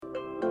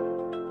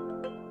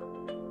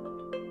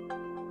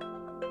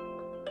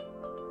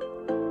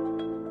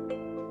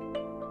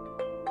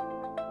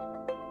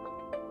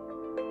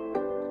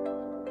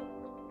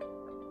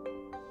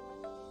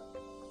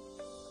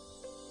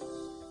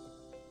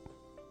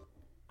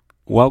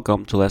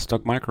Welcome to Let's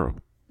Talk Micro.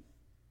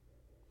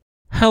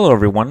 Hello,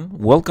 everyone.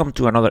 Welcome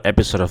to another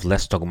episode of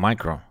Let's Talk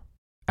Micro.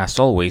 As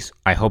always,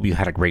 I hope you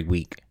had a great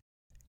week.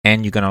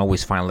 And you can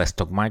always find Let's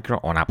Talk Micro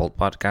on Apple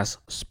Podcasts,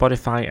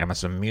 Spotify,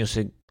 Amazon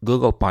Music,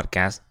 Google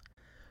Podcasts,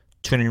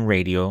 TuneIn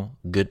Radio,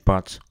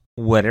 GoodPods.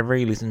 Wherever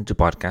you listen to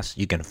podcasts,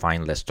 you can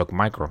find Let's Talk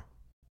Micro.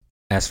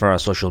 As far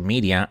as social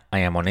media, I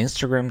am on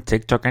Instagram,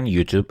 TikTok, and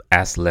YouTube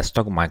as Let's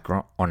Talk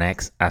Micro, on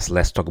X as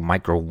Let's Talk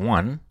Micro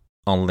 1,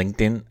 on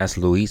LinkedIn as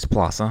Luis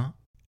Plaza,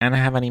 and I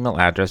have an email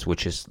address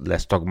which is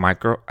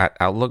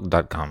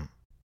letstalkmicro@outlook.com.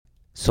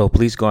 So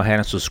please go ahead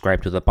and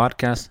subscribe to the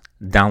podcast,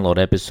 download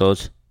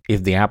episodes.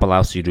 If the app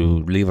allows you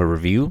to leave a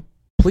review,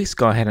 please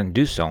go ahead and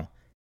do so.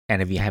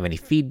 And if you have any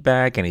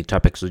feedback, any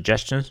topic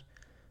suggestions,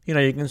 you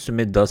can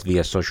submit those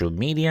via social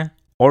media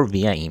or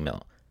via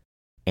email.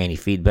 Any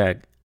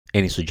feedback,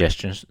 any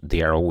suggestions,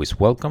 they are always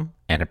welcome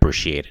and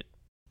appreciated.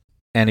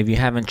 And if you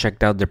haven't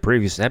checked out the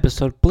previous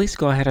episode, please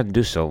go ahead and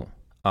do so.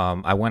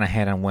 I went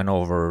ahead and went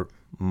over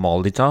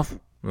MALDI-TOF,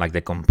 like the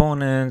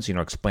components,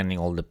 explaining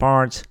all the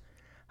parts,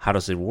 how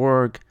does it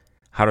work,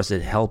 how does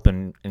it help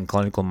in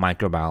clinical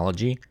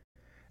microbiology.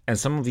 And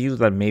some of you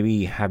that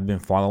maybe have been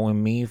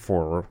following me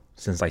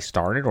since I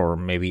started or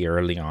maybe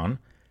early on,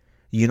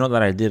 you know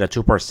that I did a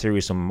 2-part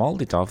series on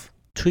MALDI-TOF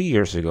 2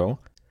 years ago.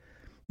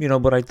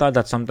 But I thought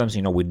that sometimes,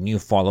 with new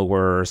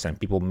followers and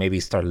people maybe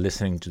start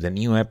listening to the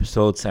new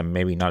episodes and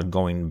maybe not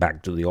going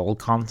back to the old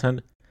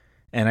content.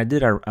 And I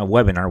did a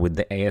webinar with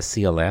the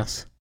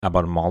ASCLS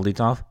about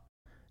MALDI-TOF,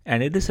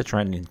 and it is a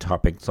trending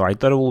topic, so I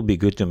thought it would be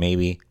good to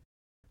maybe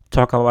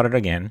talk about it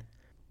again.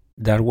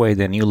 That way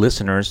the new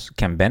listeners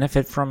can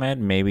benefit from it.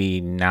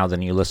 Maybe now the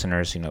new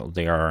listeners,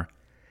 they are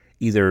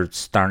either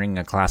starting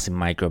a class in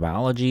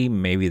microbiology,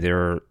 maybe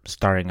they're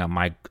starting a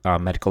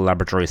medical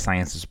laboratory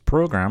sciences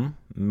program,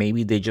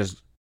 maybe they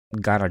just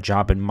got a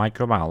job in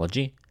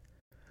microbiology.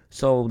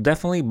 So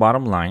definitely,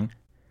 bottom line,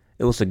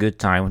 it was a good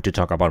time to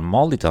talk about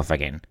MALDI-TOF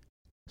again.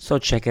 So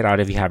check it out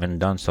if you haven't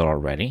done so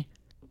already.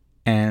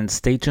 And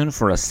stay tuned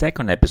for a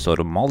second episode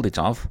of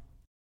MALDI-TOF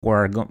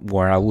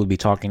where I will be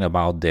talking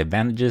about the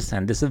advantages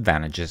and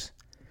disadvantages.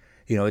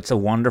 It's a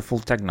wonderful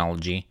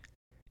technology.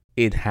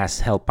 It has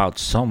helped out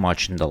so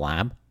much in the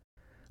lab.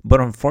 But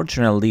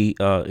unfortunately,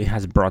 it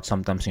has brought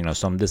sometimes,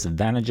 some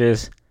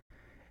disadvantages.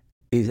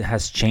 It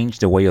has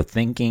changed the way of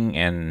thinking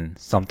and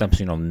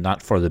sometimes,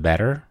 not for the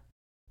better.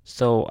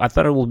 So I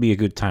thought it would be a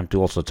good time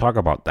to also talk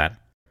about that.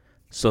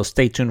 So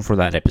stay tuned for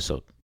that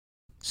episode.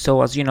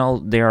 So as you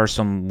know, there are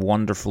some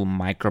wonderful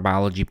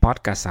microbiology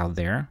podcasts out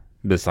there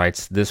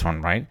besides this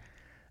one, right?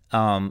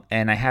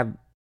 And I had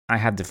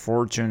the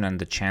fortune and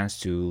the chance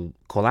to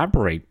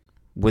collaborate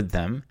with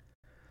them.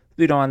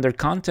 And their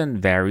content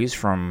varies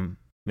from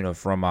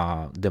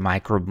the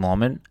microbe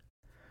moment,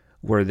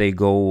 where they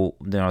go,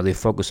 they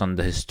focus on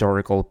the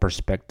historical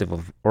perspective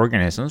of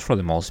organisms for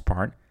the most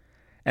part,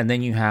 and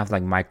then you have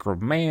like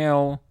Microbe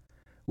Mail.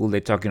 Well, they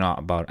talk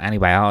about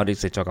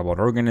antibiotics. They talk about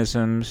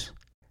organisms.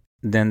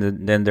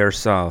 Then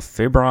there's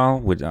Febrile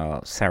with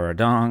Sarah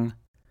Dong.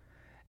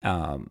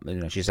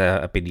 She's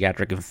a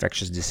pediatric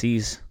infectious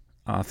disease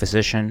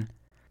physician.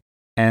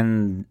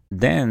 And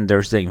then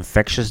there's the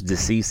Infectious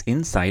Disease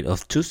Insight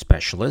of Two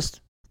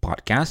Specialists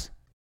podcast,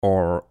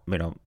 or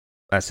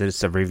as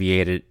it's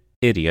abbreviated,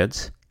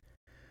 IOTS,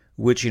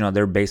 which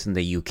they're based in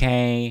the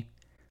UK.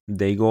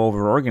 They go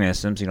over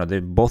organisms. They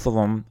both of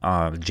them,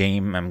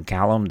 James and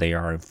Callum, they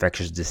are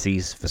infectious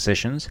disease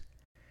physicians,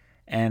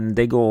 and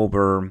they go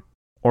over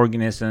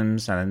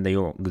organisms, and then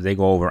they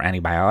go over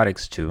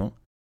antibiotics too.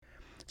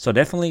 So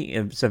definitely,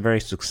 it's a very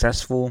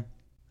successful,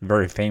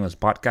 very famous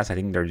podcast. I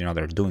think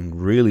they're doing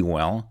really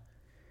well,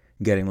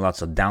 getting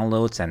lots of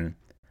downloads. And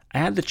I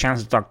had the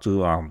chance to talk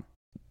to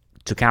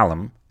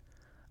Callum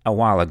a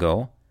while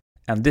ago,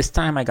 and this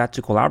time I got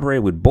to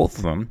collaborate with both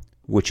of them,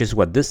 which is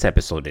what this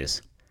episode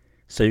is.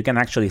 So you can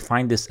actually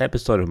find this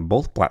episode on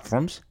both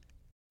platforms.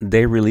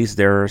 They released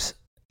theirs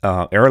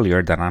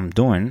earlier than I'm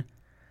doing.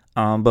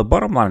 But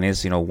bottom line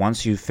is,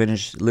 once you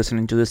finish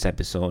listening to this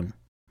episode,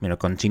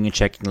 continue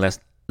checking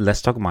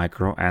Let's Talk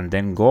Micro, and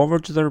then go over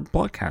to their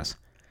podcast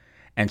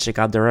and check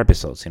out their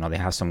episodes. They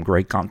have some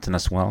great content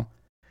as well.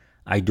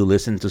 I do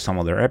listen to some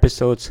of their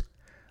episodes.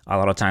 A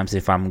lot of times,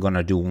 if I'm going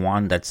to do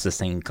one that's the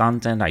same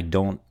content, I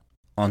don't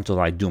until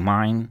I do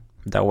mine.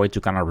 That way to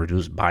kind of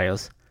reduce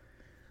bias.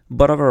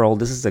 But overall,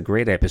 this is a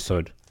great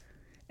episode.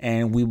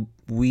 And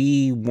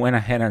we went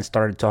ahead and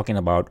started talking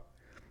about,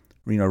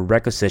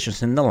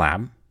 requisitions in the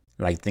lab.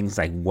 Like things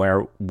like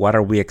what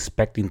are we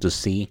expecting to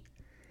see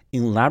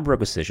in lab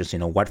requisitions?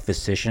 What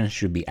physicians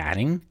should be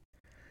adding.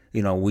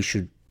 We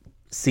should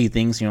see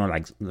things,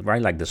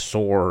 like the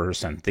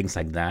source and things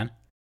like that.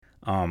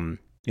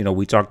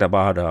 We talked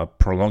about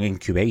prolonged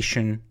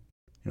incubation.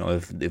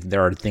 If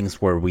there are things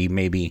where we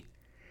maybe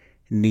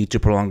need to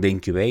prolong the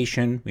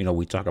incubation.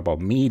 We talk about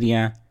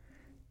media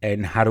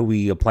and how do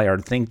we apply our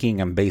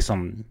thinking, and based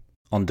on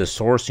the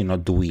source,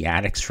 do we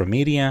add extra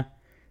media?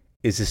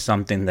 Is this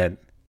something that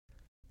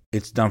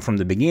it's done from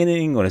the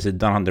beginning, or is it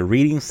done on the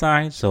reading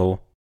side?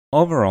 So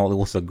overall, it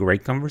was a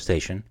great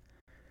conversation.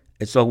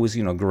 It's always,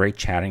 great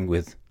chatting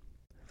with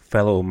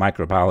fellow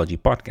microbiology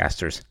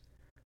podcasters.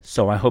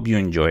 So I hope you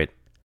enjoy it.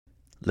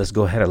 Let's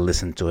go ahead and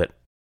listen to it.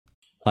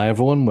 Hi,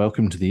 everyone.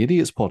 Welcome to the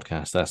IOTS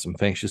podcast. That's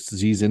infectious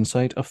disease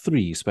insight of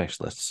 3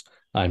 specialists.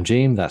 I'm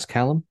James, that's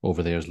Callum,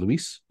 over there's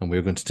Luis, and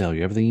we're going to tell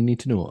you everything you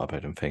need to know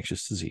about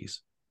infectious disease.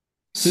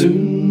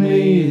 Soon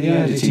may the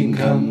editing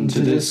come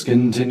to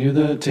discontinue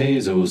the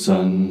Tazo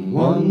sun.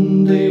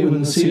 One day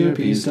when the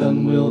CRP's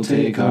done, we'll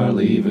take our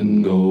leave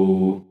and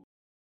go.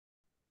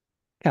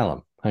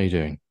 Callum, how are you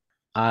doing?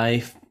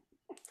 I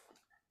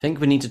think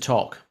we need to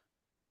talk,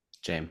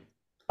 James.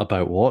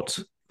 About what,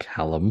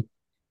 Callum?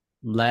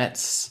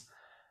 Let's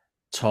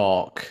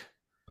talk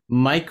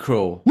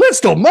micro. Let's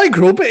Stop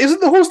Micro, but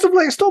isn't the host of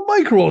Let's Stop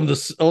Micro on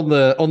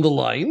the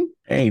line?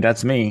 Hey,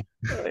 that's me.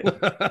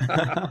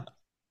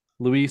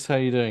 Luis, how are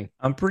you doing?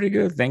 I'm pretty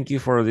good. Thank you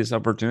for this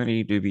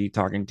opportunity to be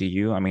talking to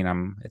you. I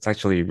mean, it's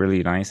actually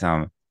really nice.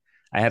 I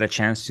had a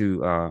chance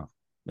to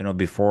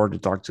before to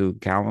talk to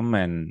Callum,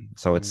 and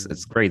so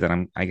it's great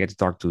that I get to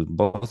talk to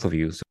both of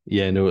you. So.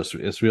 Yeah, no,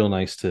 it's real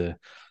nice to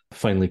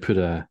finally put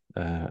a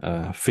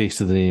face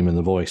to the name and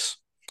the voice.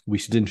 We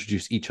should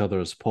introduce each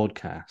other's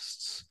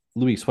podcasts.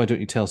 Luis, why don't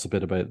you tell us a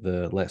bit about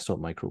the Let's Talk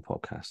Micro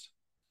podcast?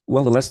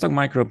 Well, the Let's Talk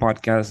Micro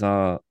podcast,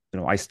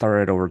 I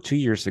started over 2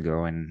 years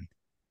ago, and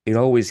it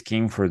always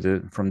came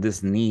from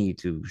this need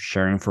to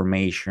share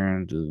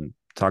information, to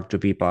talk to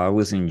people. I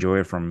always enjoy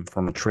it from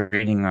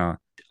training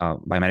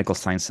biomedical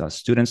science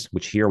students,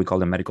 which here we call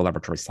them medical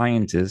laboratory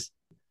scientists.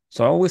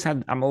 So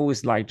I'm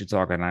always like to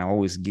talk, and I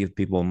always give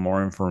people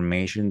more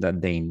information that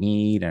they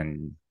need,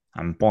 and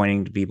I'm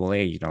pointing to people,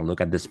 hey,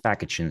 look at this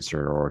package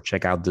insert or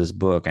check out this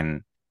book.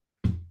 And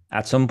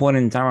at some point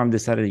in time, I've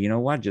decided, you know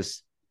what,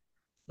 just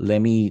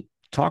let me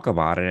talk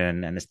about it.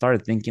 And I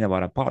started thinking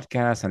about a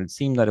podcast, and it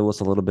seemed that it was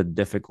a little bit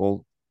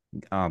difficult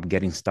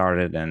getting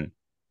started.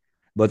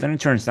 But then it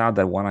turns out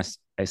that when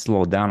I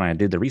slowed down and I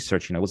did the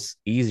research, it was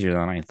easier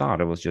than I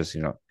thought. It was just,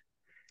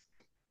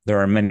 there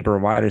are many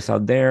providers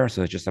out there.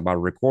 So it's just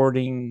about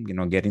recording,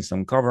 getting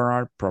some cover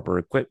art, proper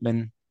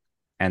equipment.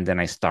 And then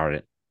I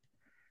started.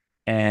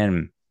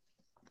 And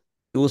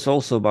it was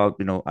also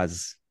about,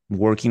 as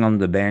working on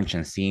the bench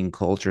and seeing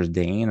cultures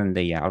day in and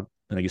day out.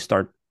 You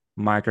start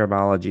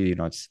microbiology,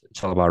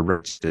 it's all about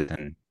roots,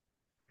 and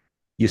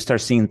you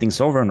start seeing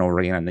things over and over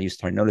again, and then you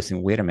start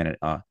noticing, wait a minute,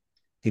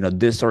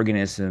 this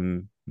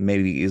organism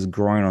maybe is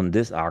growing on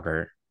this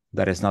agar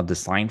that is not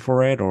designed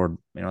for it, or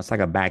it's like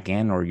a back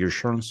end, or you're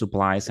short on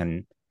supplies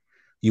and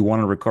you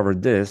want to recover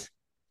this,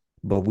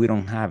 but we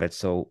don't have it.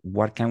 So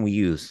what can we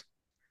use?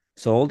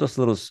 So all those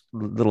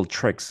little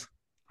tricks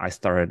I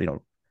started,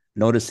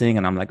 noticing,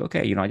 and I'm like,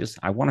 okay,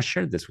 I want to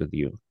share this with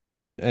you.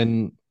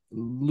 And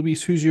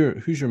Luis, who's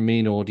your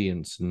main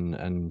audience,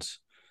 and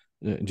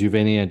do you have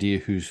any idea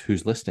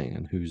who's listening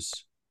and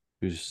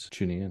who's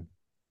tuning in?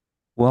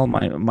 Well,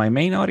 my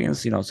main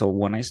audience, so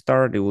when I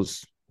started, it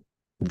was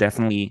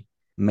definitely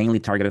mainly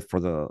targeted for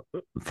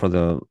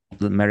the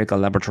medical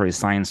laboratory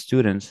science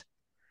students,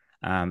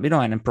 and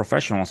then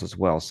professionals as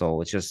well.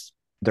 So it's just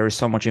there is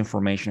so much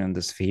information in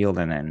this field,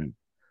 and then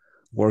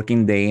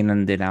working day in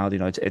and day out,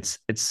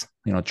 it's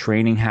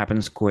training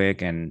happens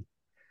quick, and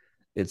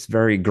it's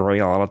very gray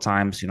a lot of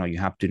times. You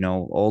have to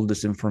know all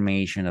this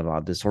information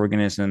about these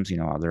organisms,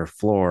 their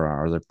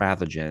flora or their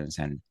pathogens,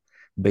 and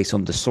based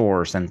on the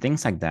source and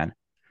things like that.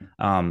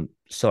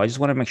 So I just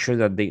want to make sure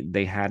that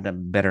they had a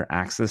better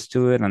access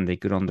to it and they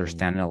could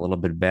understand it a little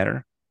bit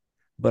better.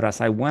 But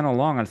as I went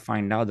along, I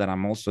find out that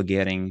I'm also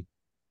getting,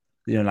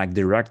 like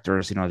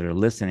directors, they're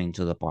listening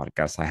to the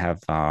podcast. I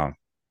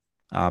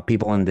have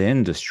people in the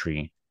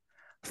industry,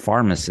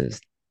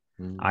 pharmacists.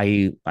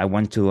 I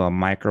went to a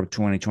Microbe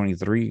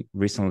 2023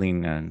 recently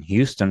in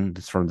Houston.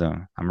 That's for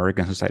the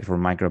American Society for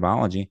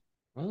Microbiology.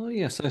 Oh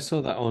yes, I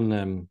saw that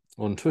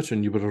on Twitter,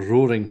 and you were a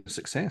roaring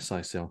success,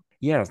 I saw.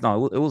 Yes,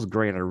 no, it was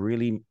great. I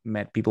really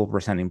met people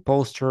presenting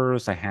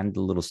posters. I handed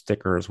little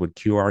stickers with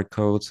QR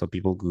codes so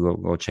people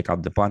could go check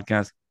out the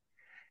podcast.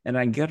 And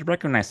I get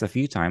recognized a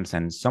few times,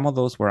 and some of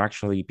those were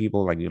actually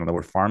people like, that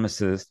were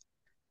pharmacists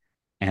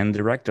and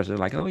directors. They're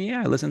like, oh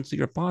yeah, I listened to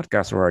your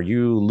podcast. Or are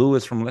you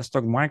Lewis from Let's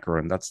Talk Micro?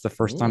 And that's the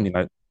first time,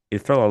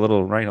 it felt a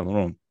little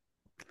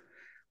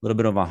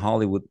bit of a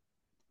Hollywood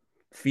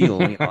feel,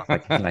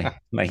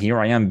 like here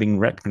I am being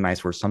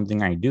recognized for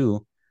something I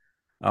do.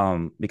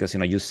 Because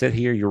you sit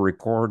here, you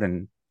record,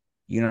 and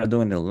you're not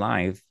doing it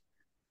live,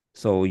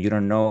 so you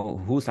don't know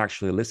who's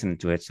actually listening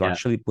to it. So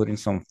actually putting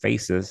some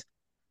faces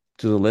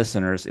to the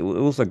listeners, it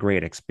was a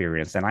great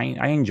experience, and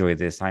I enjoy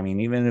this. I mean,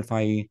 even if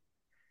I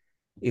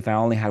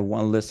only had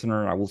one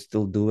listener, I will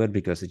still do it,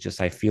 because it's just,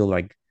 I feel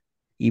like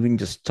even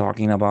just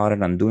talking about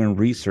it and doing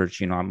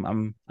research,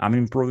 I'm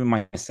improving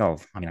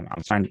myself. I mean,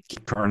 I'm trying to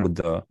keep current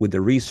with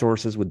the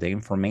resources, with the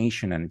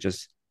information, and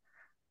just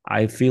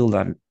I feel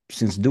that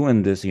since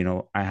doing this,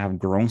 I have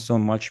grown so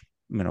much,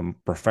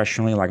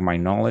 professionally, like my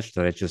knowledge,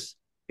 that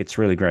it's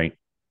really great.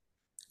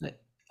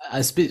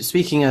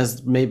 Speaking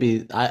as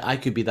maybe I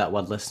could be that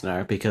one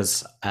listener,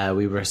 because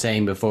we were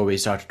saying before we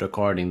started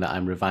recording that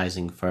I'm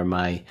revising for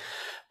my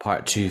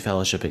Part 2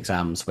 fellowship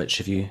exams, which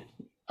if you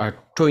are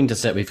trying to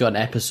sit, we've got an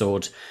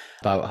episode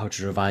about how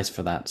to revise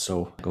for that,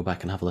 so go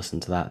back and have a listen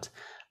to that.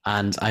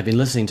 And I've been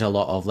listening to a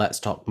lot of Let's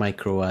Talk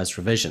Micro as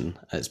revision.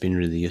 It's been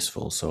really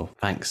useful, so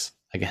thanks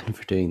again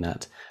for doing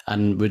that.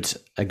 And would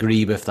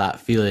agree with that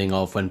feeling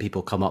of when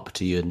people come up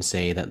to you and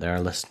say that they're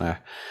a listener.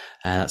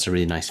 That's a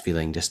really nice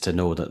feeling, just to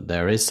know that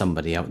there is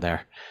somebody out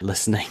there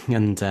listening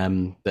and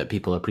that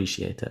people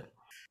appreciate it.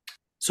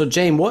 So,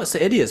 Jane, what's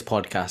the Idiots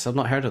podcast? I've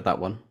not heard of that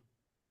one.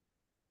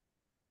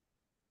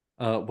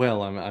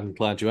 Well, I'm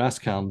glad you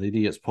asked, Callum. The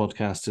Idiots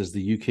podcast is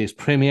the UK's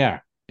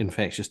premier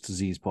infectious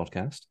disease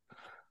podcast.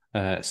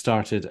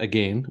 Started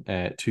again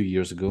 2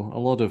 years ago. A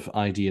lot of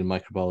ID and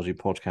microbiology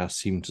podcasts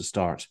seem to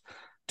start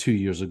 2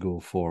 years ago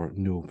for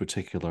no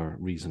particular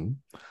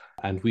reason.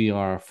 And we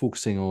are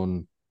focusing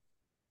on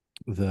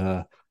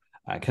the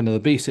kind of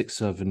the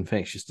basics of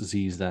infectious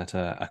disease that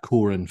a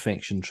core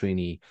infection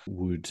trainee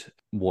would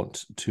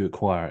want to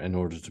acquire in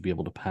order to be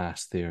able to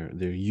pass their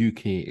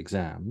UK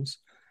exams.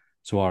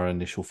 So our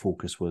initial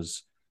focus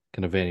was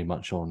kind of very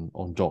much on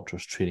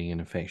doctors training in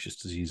infectious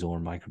disease or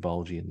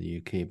microbiology in the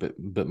UK.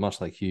 But much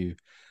like you,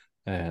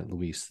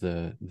 Luis,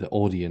 the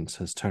audience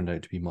has turned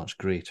out to be much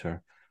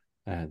greater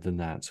than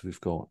that. So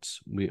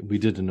we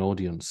did an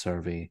audience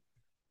survey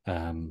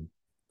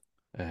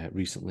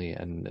recently,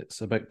 and it's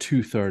about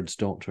 2/3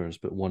 doctors,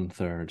 but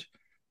 1/3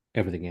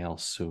 everything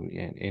else. So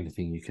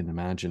anything you can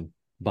imagine: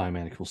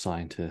 biomedical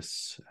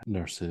scientists,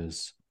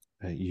 nurses,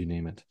 you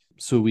name it.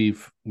 So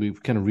we've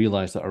kind of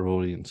realized that our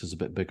audience is a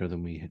bit bigger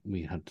than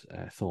we had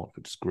thought,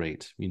 which is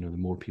great. The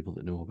more people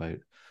that know about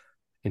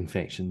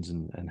infections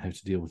and how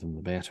to deal with them,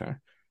 the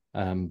better.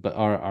 But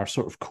our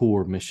sort of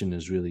core mission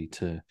is really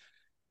to,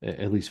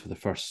 at least for the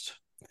first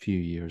few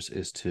years,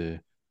 is to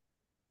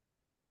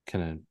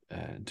kind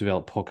of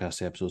develop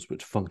podcast episodes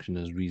which function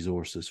as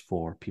resources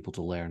for people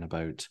to learn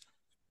about,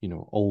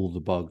 all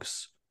the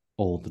bugs,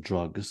 all the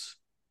drugs,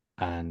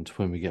 and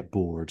when we get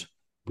bored,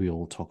 we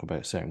all talk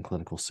about certain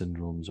clinical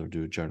syndromes or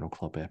do a journal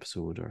club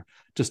episode or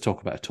just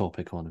talk about a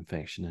topic on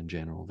infection in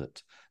general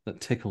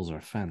that tickles our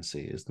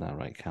fancy. Isn't that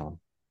right, Callum?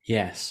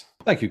 Yes.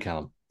 Thank you,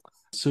 Callum.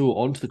 So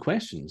on to the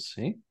questions,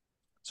 eh?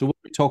 So what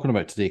are we talking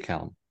about today,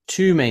 Callum?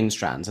 2 main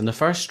strands. And the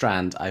first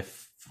strand I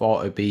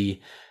thought would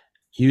be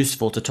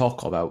useful to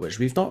talk about, which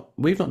we've not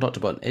talked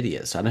about in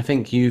Idiots, and I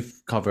think you've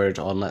covered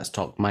on Let's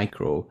Talk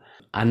Micro.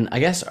 And I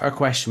guess our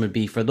question would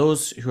be for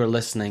those who are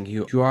listening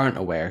who aren't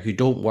aware, who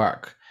don't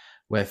work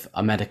with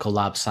a medical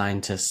lab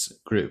scientists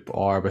group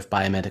or with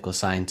biomedical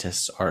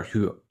scientists, or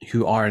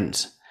who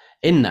aren't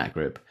in that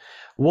group,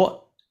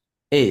 what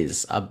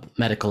is a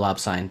medical lab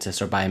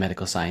scientist or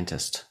biomedical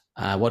scientist?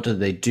 What do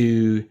they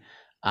do?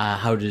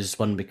 How does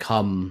one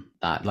become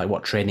that? Like,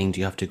 what training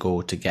do you have to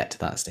go to get to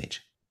that stage?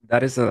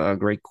 That is a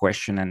great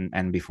question,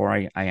 and before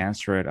I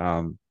answer it,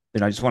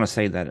 I just want to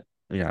say that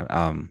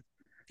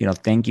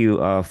thank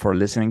you for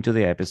listening to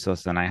the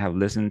episodes, and I have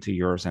listened to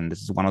yours, and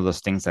this is one of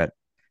those things that,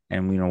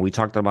 and we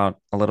talked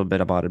about a little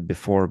bit about it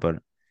before, but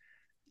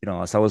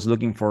as I was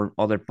looking for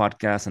other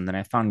podcasts, and then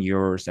I found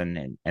yours,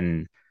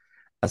 and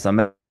as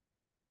a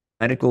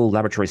medical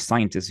laboratory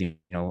scientist,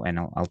 and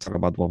I'll talk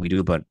about what we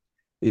do, but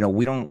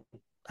we don't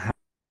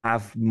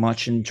have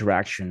much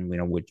interaction,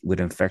 with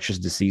infectious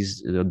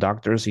disease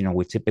doctors.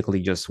 We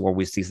typically just what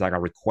we see is like a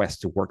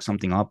request to work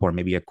something up or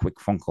maybe a quick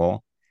phone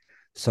call.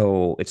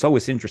 So it's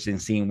always interesting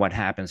seeing what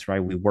happens,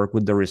 right? We work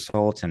with the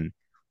results and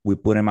we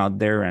put them out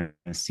there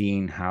and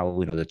seeing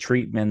how, the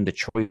treatment, the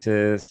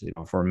choices,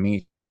 for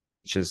me,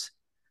 just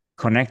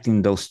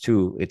connecting those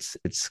two,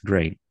 it's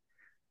great.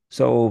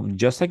 So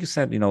just like you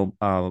said, a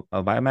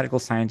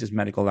biomedical scientist,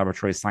 medical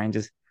laboratory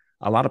scientist,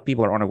 a lot of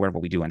people are unaware of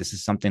what we do, and this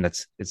is something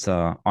it's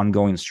a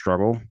ongoing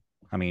struggle.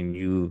 I mean,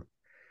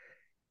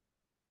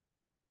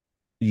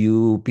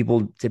 you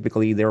people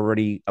typically they're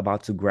already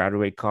about to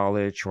graduate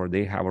college or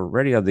they have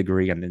already a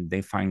degree, and then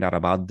they find out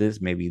about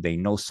this. Maybe they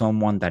know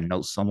someone that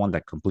knows someone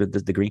that completed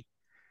this degree.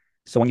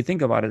 So when you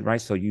think about it,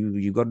 right? So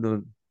you go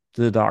to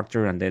the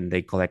doctor, and then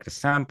they collect a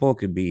sample.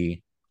 Could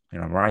be,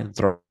 right,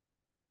 throat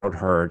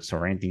hurts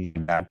or anything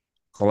like that,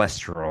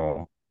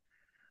 cholesterol.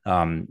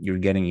 You're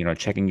getting,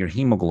 checking your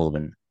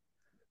hemoglobin.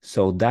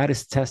 So that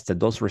is tested.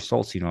 Those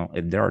results,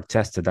 if they are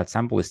tested, that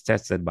sample is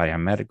tested by a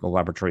medical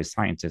laboratory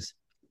scientist,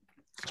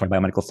 sorry,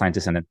 biomedical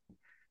scientist, and then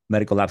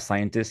medical lab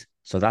scientist.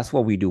 So that's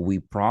what we do. We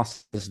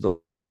process those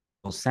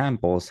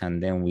samples,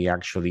 and then we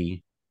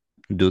actually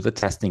do the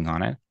testing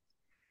on it,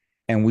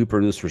 and we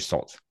produce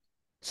results.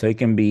 So it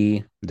can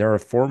be, there are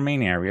 4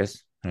 main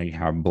areas. You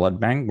have blood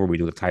bank, where we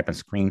do the type and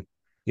screen,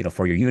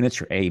 for your units,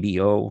 your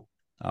ABO.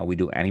 We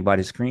do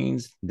antibody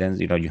screens. Then,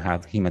 you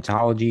have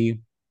hematology,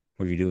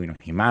 where you do,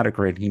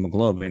 hematocrit,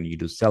 hemoglobin, you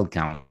do cell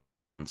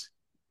counts.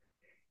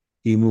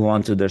 You move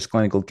on to there's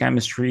clinical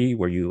chemistry,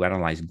 where you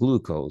analyze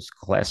glucose,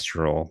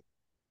 cholesterol,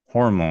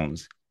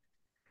 hormones.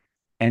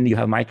 And you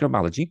have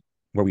microbiology,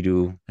 where we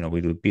do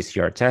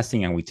PCR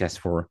testing, and we test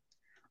for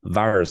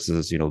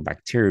viruses,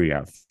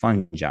 bacteria,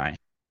 fungi.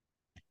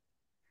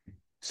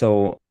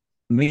 So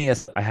me,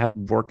 as I have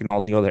worked in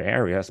all the other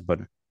areas,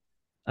 but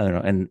I don't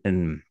know,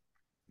 and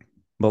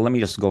But let me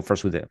just go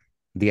first with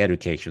the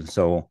education.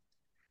 So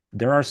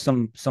there are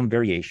some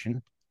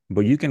variation,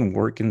 but you can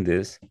work in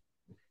this.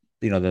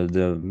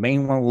 The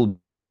main one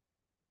will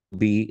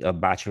be a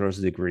bachelor's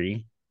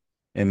degree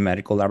in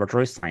medical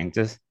laboratory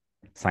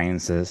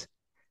sciences,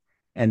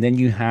 and then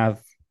you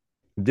have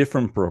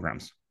different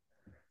programs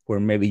where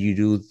maybe you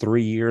do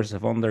 3 years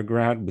of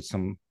undergrad with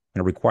some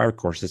required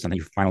courses, and then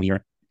your final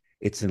year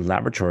it's in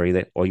laboratory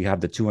that, or you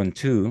have the 2 and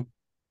 2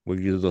 where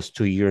you do those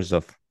 2 years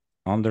of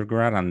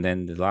undergrad, and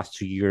then the last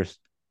 2 years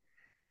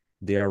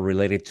they are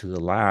related to the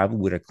lab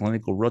with a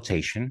clinical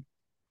rotation.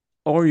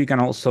 Or you can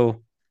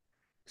also,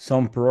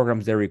 some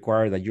programs they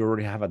require that you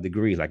already have a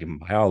degree, like in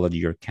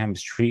biology or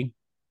chemistry,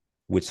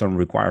 with some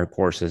required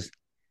courses,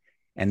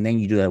 and then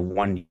you do that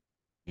 1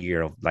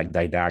 year of like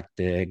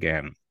didactic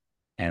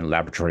and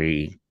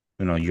laboratory,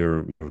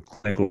 your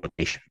clinical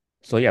rotation.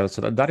 So yeah,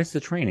 so that is the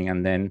training,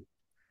 and then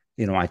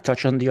I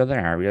touch on the other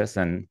areas.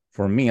 And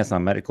for me, as a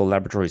medical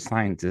laboratory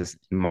scientist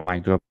in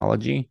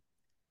microbiology,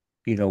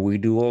 we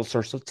do all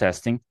sorts of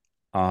testing,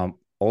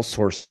 all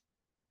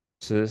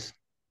sources.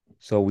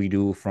 So we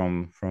do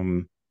from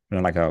from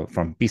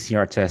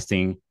PCR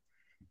testing,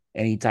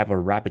 any type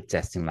of rapid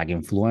testing like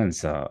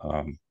influenza,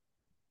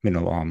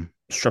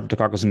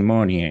 Streptococcus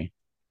pneumoniae,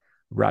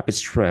 rapid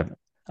strep,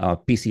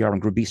 PCR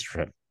and group B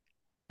strep,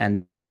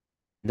 and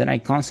then I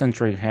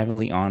concentrate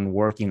heavily on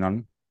working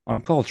on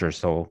culture.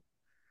 So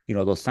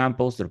those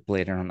samples they're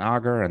plated on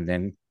agar, and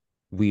then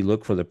we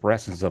look for the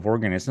presence of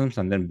organisms,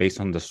 and then based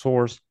on the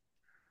source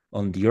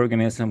on the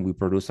organism, we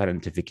produce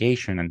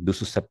identification and do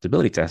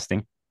susceptibility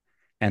testing.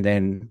 And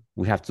then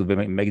we have to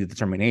make the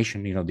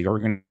determination, the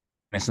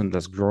organism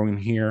that's growing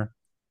here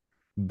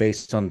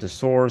based on the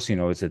source,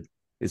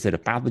 is it a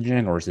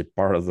pathogen or is it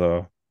part of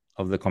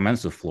the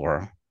commensal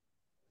flora?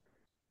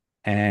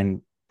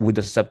 And with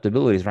the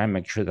susceptibilities, right,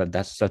 make sure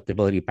that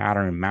susceptibility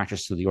pattern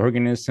matches to the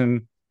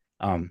organism,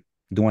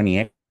 do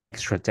any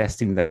extra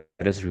testing that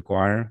is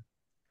required.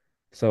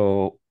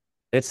 So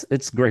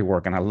it's great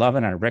work, and I love it,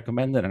 and I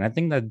recommend it, and I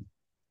think that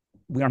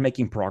we are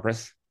making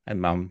progress.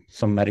 And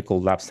some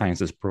medical lab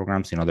sciences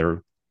programs,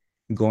 they're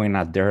going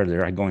out there,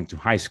 they're going to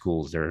high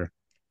schools, they're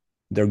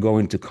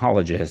going to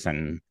colleges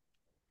and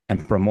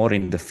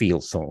promoting the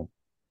field. So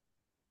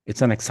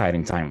it's an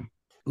exciting time.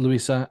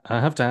 Luisa, I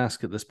have to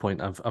ask at this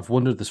point, I've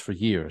wondered this for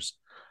years.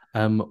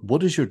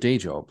 What is your day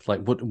job?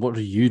 Like what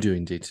are you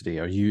doing day to day?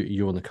 Are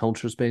you on the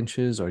cultures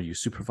benches? Are you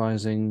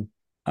supervising?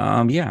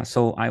 Yeah,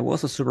 so I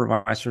was a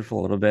supervisor for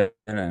a little bit,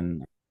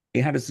 and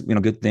it had its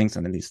good things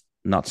and then these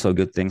not so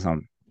good things.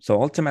 So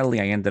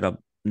ultimately I ended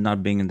up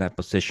not being in that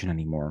position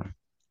anymore.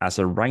 As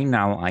of right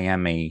now, I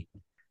am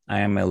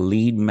a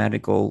lead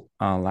medical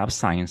lab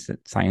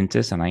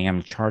scientist, and I am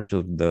in charge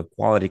of the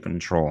quality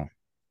control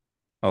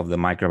of the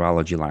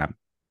microbiology lab.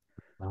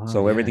 Oh,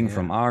 So yeah, everything yeah.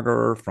 from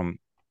agar, from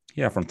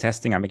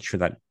testing, I make sure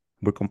that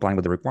we're complying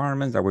with the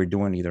requirements, that we're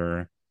doing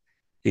either,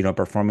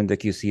 performing the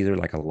QC, either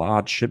like a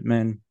lot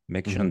shipment,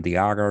 make sure Mhm. the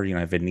agar,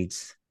 if it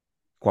needs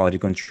quality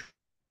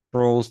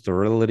control,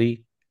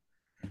 sterility.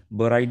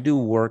 But I do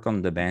work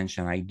on the bench,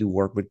 and I do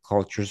work with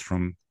cultures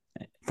from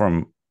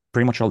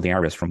pretty much all the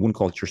areas, from wound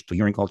cultures to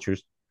urine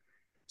cultures.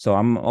 So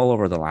I'm all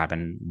over the lab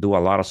and do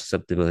a lot of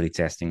susceptibility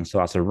testing.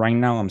 So as of right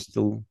now, I'm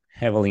still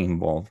heavily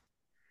involved.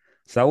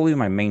 So that will be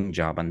my main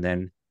job. And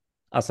then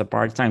as a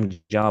part-time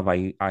job,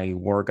 I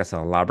work as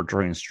a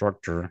laboratory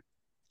instructor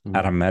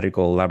at a Mhm.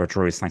 medical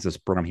laboratory sciences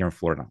program here in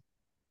Florida.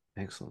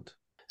 Excellent.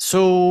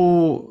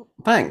 So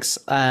thanks.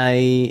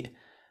 I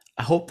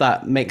hope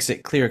that makes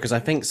it clear, because I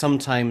think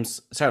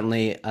sometimes,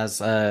 certainly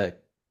as a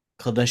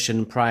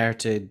clinician prior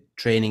to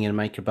training in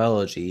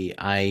microbiology,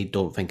 I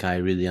don't think I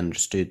really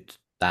understood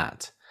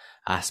that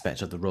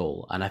aspect of the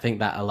role. And I think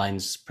that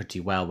aligns pretty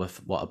well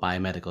with what a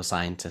biomedical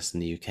scientist in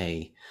the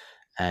UK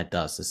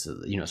does. It's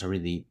a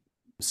really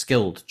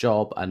skilled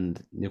job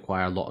and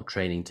require a lot of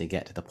training to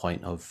get to the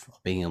point of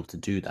being able to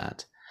do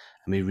that.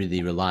 And we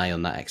really rely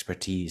on that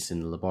expertise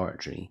in the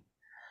laboratory.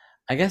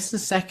 I guess the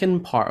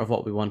second part of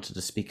what we wanted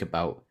to speak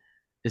about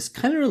is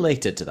kind of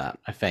related to that,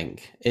 I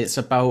think. It's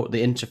about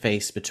the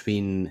interface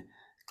between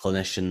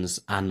clinicians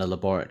and the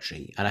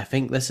laboratory. And I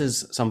think this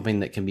is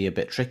something that can be a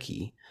bit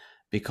tricky,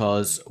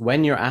 because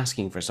when you're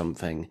asking for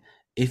something,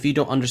 if you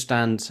don't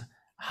understand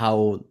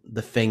how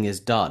the thing is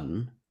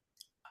done,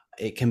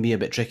 it can be a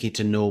bit tricky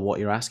to know what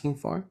you're asking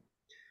for,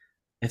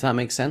 if that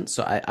makes sense.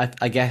 So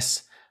I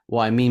guess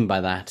what I mean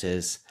by that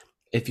is,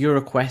 if you're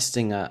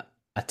requesting a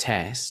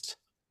test,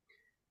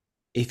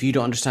 if you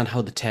don't understand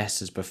how the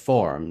test is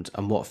performed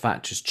and what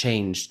factors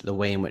changed the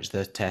way in which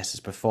the test is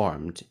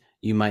performed,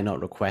 you might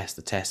not request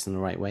the test in the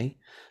right way.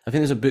 I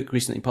think there's a book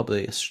recently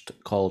published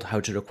called How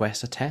to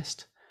Request a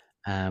Test,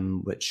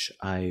 which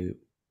I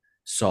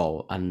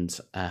saw and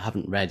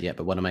haven't read yet,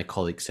 but one of my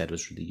colleagues said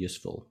was really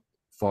useful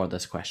for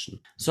this question.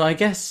 So I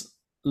guess,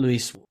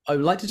 Luis, I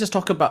would like to just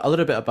talk about a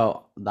little bit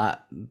about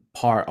that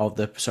part of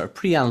the sort of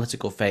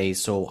pre-analytical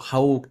phase. So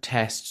how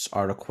tests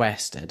are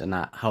requested and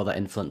how that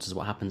influences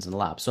what happens in the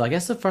lab. So I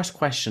guess the first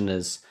question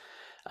is,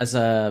 as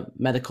a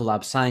medical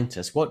lab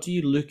scientist, what do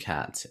you look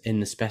at in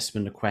the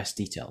specimen request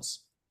details?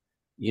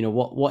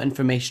 what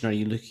information are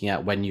you looking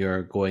at when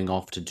you're going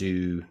off to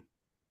do,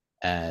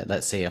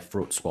 let's say, a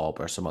throat swab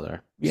or some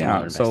other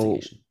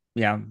investigation?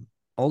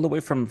 All the way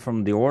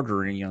from the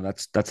ordering,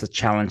 that's a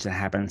challenge that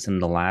happens in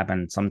the lab,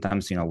 and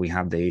sometimes we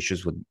have the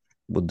issues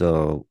with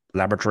the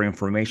laboratory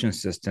information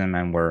system,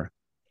 and where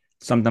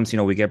sometimes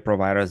we get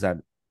providers that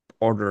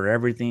order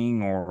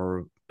everything,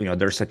 or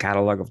there's a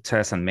catalog of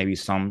tests and maybe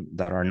some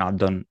that are not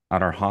done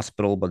at our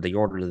hospital, but they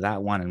order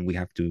that one, and we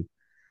have to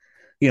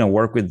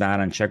work with that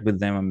and check with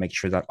them and make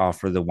sure that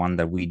offer the one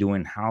that we do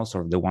in house,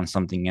 or they want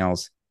something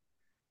else,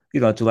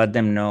 to let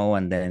them know,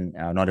 and then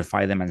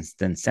notify them, and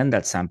then send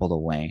that sample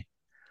away.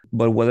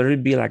 But whether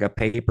it be like a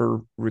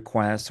paper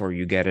request or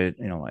you get it,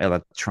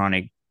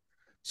 electronic,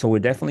 so we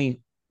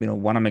definitely,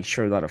 want to make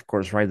sure that, of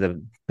course, right,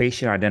 the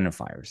patient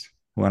identifiers,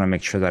 we want to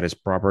make sure that it's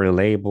properly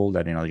labeled,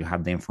 that you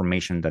have the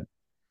information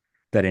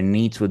that it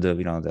needs with the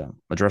the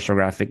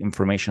addressographic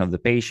information of the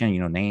patient,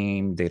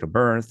 name, date of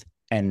birth,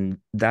 and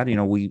that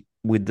we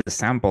with the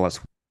sample as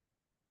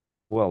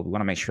well, we want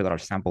to make sure that our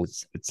sample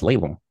it's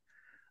labeled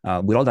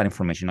with all that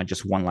information, not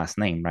just one last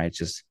name, right? It's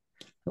just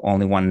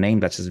only one name.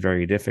 That's just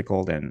very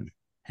difficult, and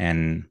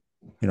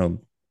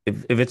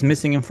if it's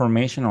missing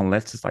information,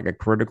 unless it's like a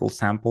critical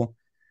sample,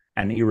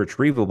 an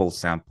irretrievable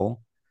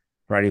sample,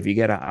 right? If you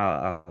get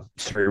a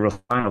cerebral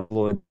spinal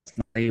fluid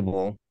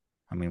label,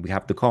 I mean, we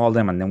have to call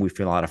them, and then we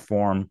fill out a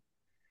form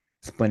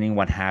explaining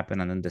what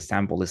happened, and then the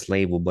sample is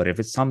labeled. But if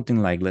it's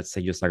something like, let's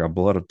say, just like a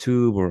blood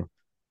tube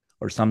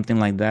or something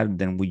like that,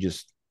 then we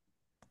just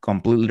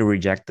completely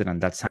reject it,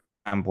 and that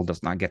sample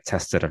does not get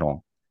tested at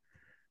all.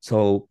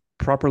 So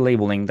proper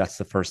labeling, that's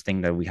the first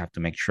thing that we have to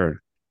make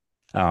sure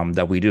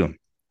that we do,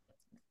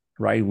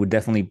 right? We're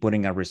definitely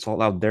putting a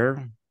result out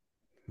there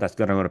that's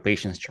going to go to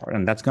patient's chart,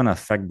 and that's going to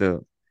affect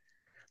the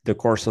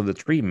course of the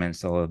treatment.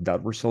 So if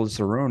that result is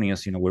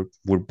erroneous,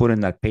 we're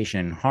putting that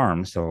patient in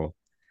harm. So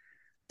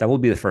that will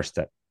be the first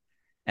step.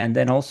 And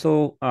then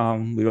also,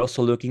 we're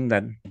also looking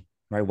at,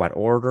 right, what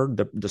order,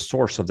 the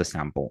source of the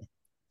sample.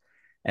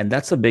 And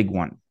that's a big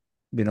one.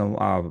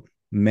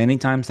 Many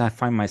times I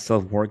find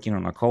myself working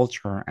on a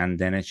culture, and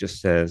then it just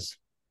says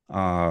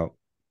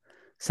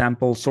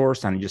sample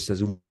source, and it just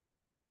says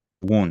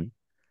wound.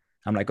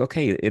 I'm like,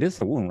 okay, it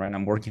is a wound, right?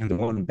 I'm working on the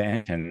wound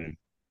bench, and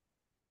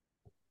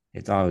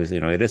it's always,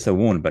 it is a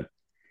wound, but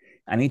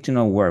I need to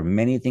know where.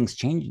 Many things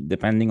change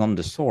depending on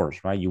the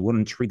source, right? You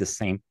wouldn't treat the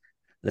same,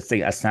 let's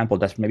say, a sample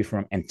that's maybe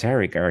from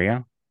enteric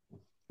area,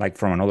 like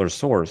from another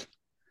source,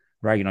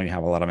 right? You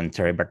have a lot of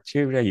enteric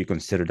bacteria. You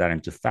consider that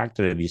into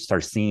factor. If you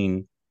start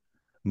seeing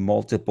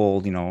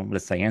multiple,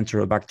 let's say,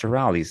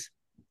 enterobacterialis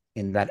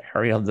in that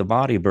area of the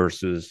body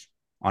versus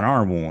an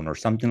arm wound or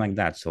something like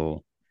that.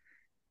 So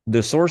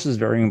the source is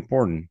very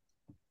important.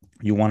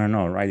 You want to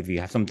know, right? If you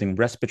have something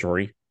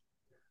respiratory,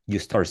 you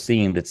start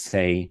seeing, let's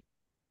say,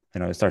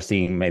 start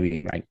seeing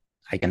maybe like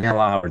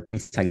Icanella or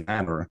things like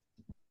that. Or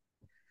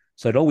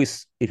so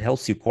it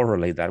helps you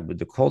correlate that with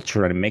the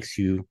culture, and it makes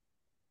you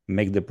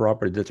make the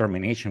proper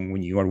determination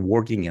when you are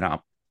working it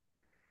up.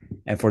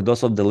 And for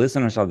those of the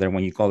listeners out there,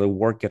 when you call it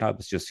work it up,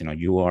 it's just,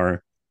 you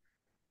are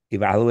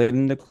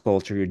evaluating the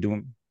culture,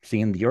 you're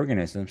seeing the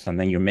organisms, and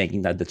then you're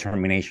making that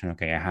determination.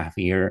 Okay, I have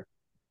here,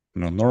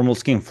 normal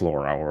skin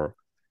flora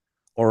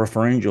or a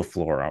pharyngeal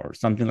flora or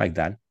something like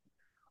that.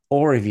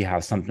 Or if you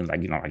have something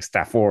like, like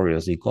Staph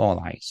aureus, E.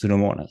 coli,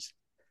 Pseudomonas.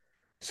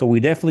 So we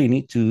definitely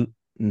need to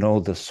know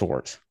the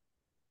source.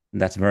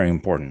 That's very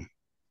important.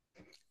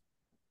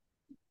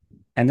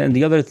 And then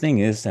the other thing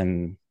is,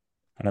 and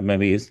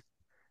maybe is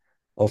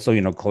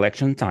also,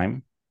 collection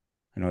time.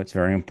 It's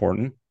very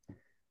important.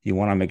 You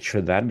want to make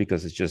sure that,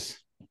 because it's just,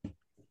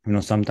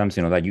 sometimes,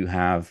 that you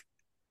have,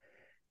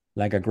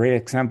 like, a great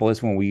example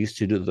is when we used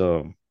to do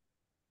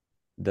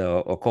the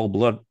occult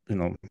blood,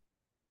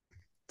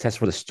 test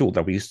for the stool,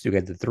 that we used to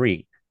get the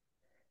 3.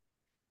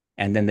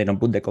 And then they don't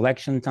put the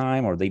collection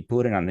time, or they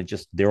put it,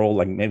 and they're all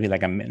like maybe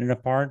like a minute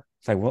apart.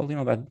 It's like, well,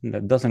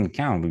 that doesn't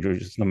count. You're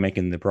just not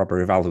making the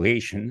proper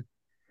evaluation.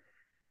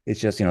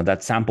 It's just,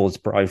 that sample is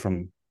probably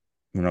from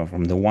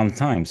the one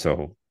time.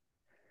 So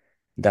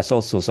that's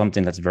also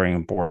something that's very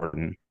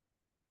important.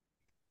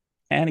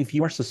 And if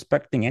you are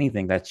suspecting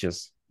anything, that's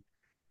just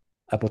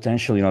a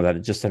potential, that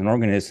it's just an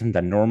organism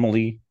that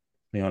normally,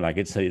 like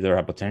it's either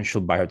a potential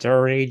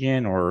bioterror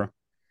agent, or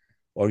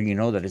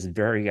that is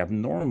very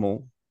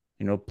abnormal,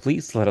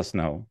 please let us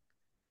know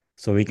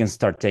so we can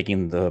start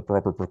taking the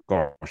proper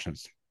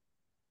precautions.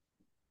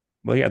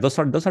 But yeah, those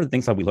are the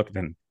things that we looked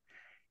at.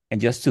 And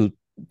just to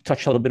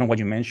touch a little bit on what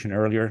you mentioned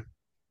earlier,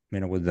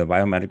 with the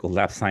biomedical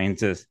lab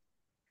scientists,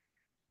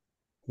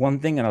 one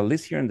thing, and at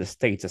least here in the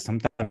States, is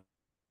sometimes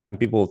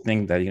people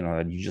think that,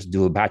 that you just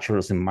do a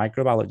bachelor's in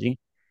microbiology,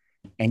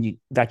 and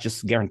that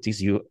just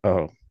guarantees you,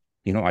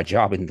 a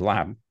job in the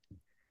lab.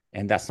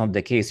 And that's not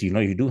the case.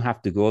 You do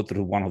have to go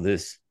through one of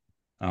these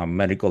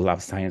medical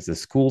lab sciences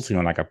schools,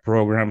 like a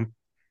program,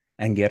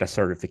 and get a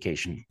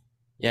certification.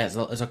 Yeah,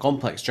 it's a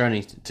complex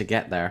journey to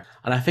get there.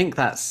 And I think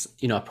that's,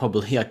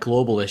 probably a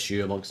global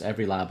issue amongst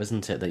every lab,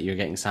 isn't it? That you're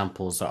getting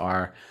samples that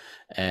are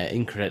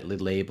incorrectly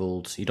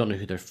labeled. You don't know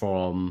who they're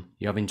from.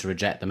 You're having to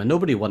reject them, and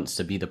nobody wants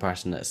to be the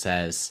person that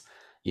says,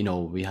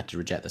 we had to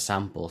reject the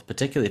sample,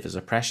 particularly if it's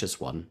a precious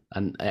one.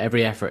 And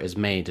every effort is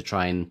made to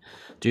try and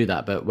do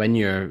that. But when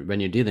you're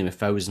dealing with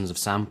thousands of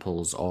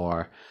samples,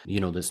 or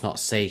that's not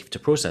safe to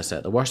process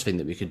it, the worst thing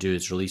that we could do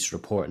is release a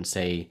report and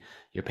say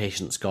your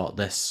patient's got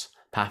this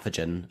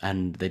pathogen,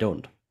 and they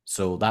don't.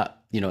 So that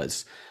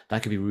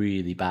that could be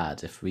really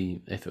bad if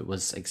it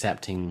was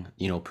accepting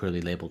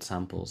poorly labeled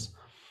samples.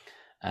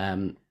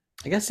 I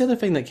guess the other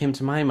thing that came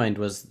to my mind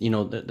was,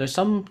 there's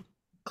some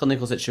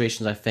clinical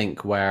situations, I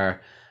think,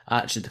 where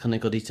actually the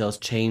clinical details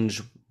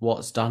change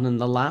what's done in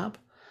the lab.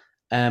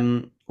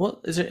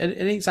 What is there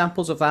any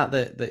examples of that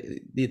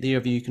the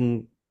of you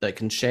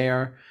can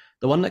share?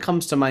 The one that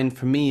comes to mind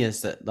for me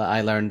is that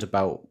I learned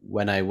about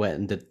when I went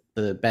and did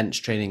the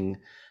bench training,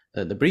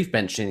 the brief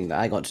bench training that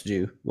I got to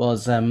do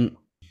was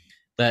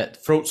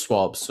that throat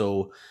swabs.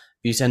 So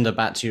if you send a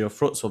bacterial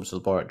throat swab to the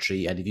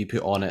laboratory, and if you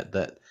put on it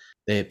that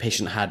the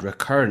patient had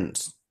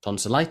recurrent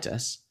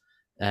tonsillitis,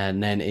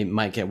 and then it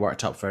might get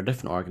worked up for a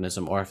different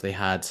organism, or if they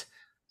had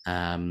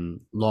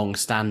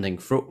long-standing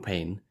throat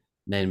pain,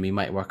 then we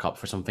might work up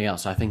for something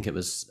else. So I think it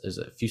was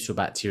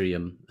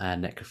Fusobacterium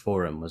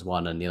necrophorum was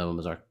one, and the other one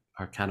was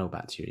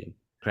Arcanobacterium.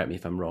 Correct me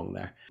if I'm wrong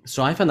there.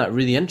 So I found that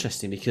really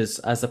interesting because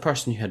as the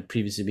person who had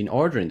previously been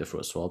ordering the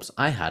throat swabs,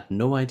 I had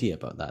no idea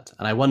about that.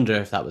 And I wonder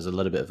if that was a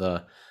little bit of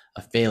a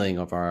failing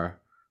of our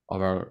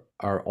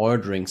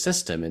ordering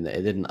system, in that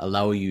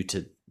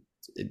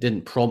it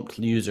didn't prompt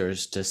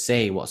users to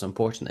say what's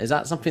important. Is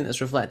that something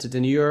that's reflected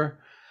in your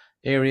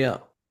area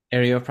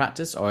of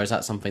practice, or is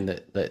that something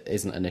that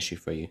isn't an issue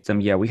for you?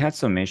 Yeah, we had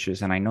some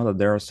issues, and I know that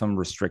there are some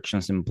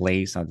restrictions in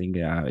place. I think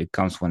it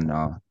comes when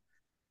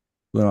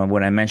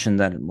I mentioned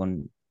that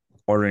when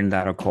ordering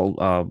that are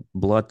called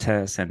blood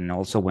tests, and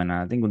also when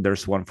I think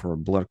there's one for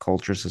blood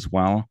cultures as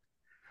well.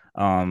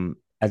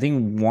 I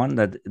think one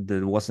that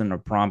wasn't a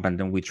prompt, and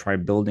then we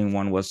tried building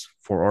one, was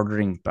for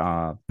ordering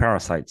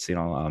parasites,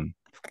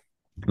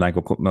 like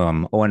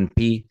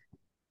ONP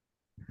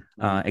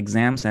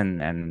exams,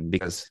 and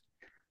because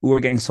we were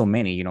getting so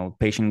many,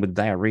 patient with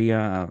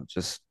diarrhea,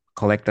 just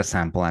collect a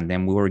sample, and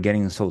then we were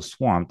getting so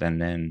swamped,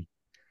 and then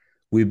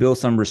we built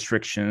some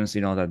restrictions,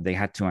 that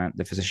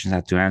the physicians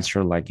had to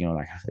answer, like,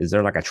 is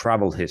there like a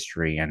travel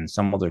history and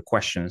some other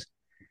questions,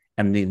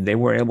 and they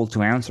were able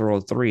to answer all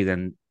three,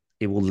 then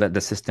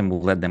the system will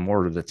let them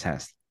order the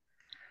test.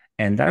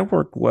 And that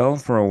worked well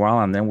for a while,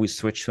 and then we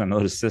switched to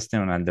another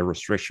system, and the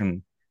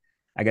restriction,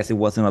 I guess it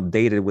wasn't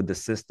updated with the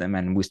system,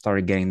 and we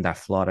started getting that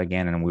flood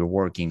again, and we we're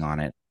working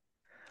on it.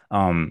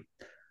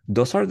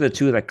 Those are the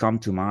two that come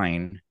to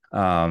mind.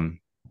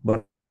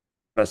 But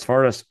as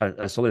far as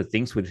other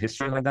things with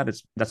history like that,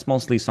 that's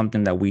mostly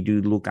something that we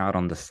do look out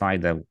on the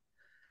side, that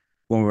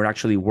when we're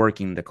actually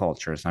working the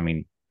cultures. I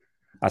mean,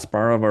 as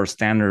part of our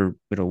standard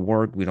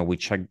work, we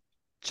check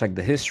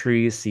the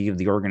history, see if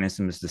the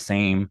organism is the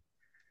same,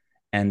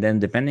 and then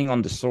depending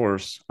on the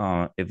source,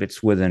 if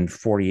it's within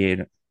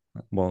 48,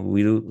 well,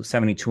 we do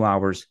 72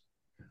 hours,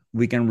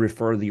 we can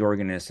refer the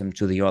organism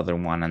to the other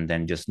one, and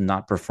then just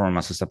not perform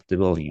a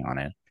susceptibility on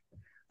it.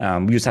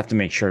 We just have to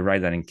make sure,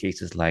 right, that in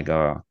cases like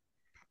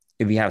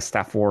if you have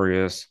Staph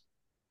aureus,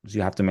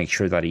 you have to make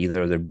sure that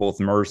either they're both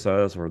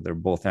MRSAs or they're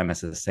both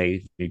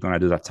MSSA. You're going to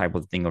do that type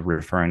of thing of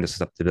referring the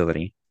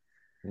susceptibility.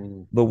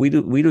 But we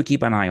do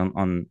keep an eye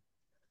on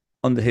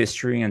the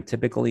history, and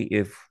typically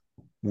if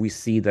we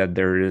see that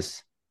there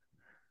is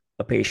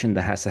a patient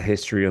that has a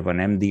history of an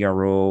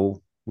MDRO,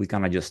 we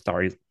kind of just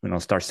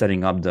start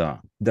setting up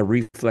the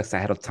reflex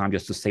ahead of time,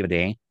 just to save a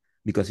day,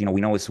 because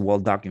we know it's well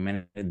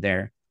documented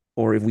there.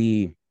 Or if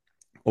we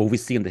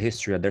see in the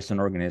history that there's an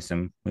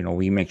organism,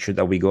 we make sure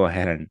that we go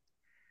ahead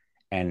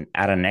and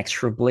add an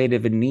extra blade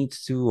if it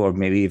needs to, or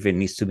maybe if it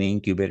needs to be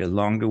incubated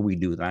longer, we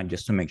do that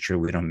just to make sure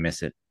we don't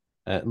miss it.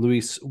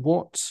 Luis,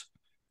 what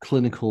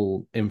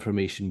clinical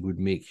information would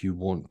make you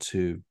want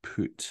to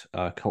put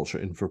a culture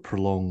in for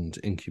prolonged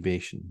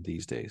incubation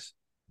these days?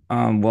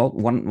 Well,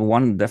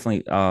 one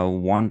definitely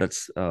one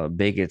that's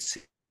big. It's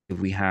if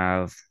we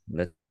have,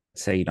 let's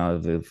say,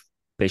 if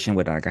patient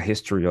with like a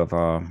history of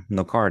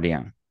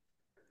nocardia.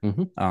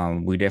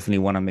 We definitely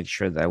want to make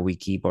sure that we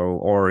keep,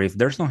 or if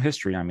there's no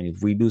history, I mean,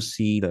 if we do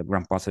see the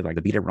gram positive, like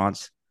the beta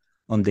rods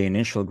on the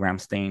initial gram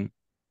stain,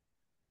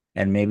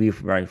 and maybe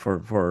right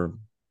for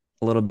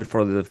a little bit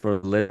for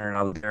later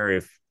out there,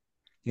 if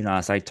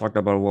as I talked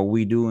about what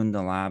we do in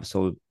the lab.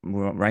 So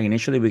right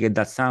initially we get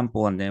that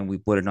sample, and then we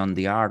put it on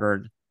the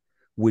agar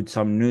with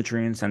some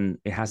nutrients, and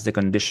it has the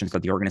conditions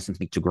that the organisms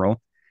need to grow.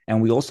 And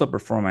we also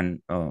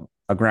perform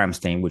a gram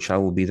stain, which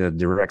will be the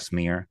direct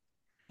smear.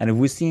 And if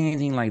we see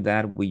anything like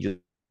that, we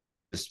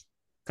just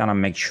kind of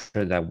make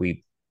sure that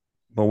we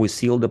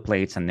seal the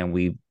plates, and then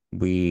we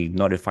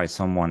notify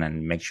someone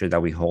and make sure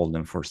that we hold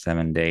them for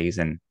 7 days.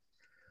 And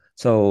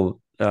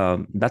so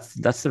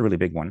that's a really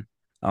big one.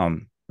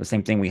 The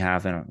same thing we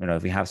have,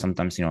 if we have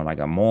sometimes, like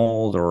a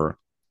mold, or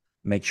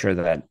make sure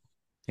that,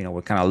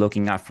 we're kind of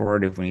looking out for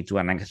it if we need to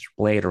add an extra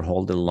plate or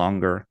hold it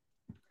longer.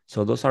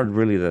 So those are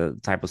really the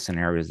type of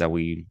scenarios that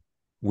we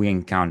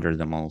encounter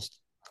the most.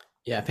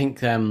 Yeah, I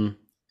think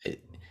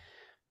it,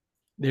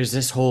 there's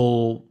this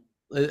whole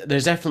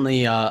there's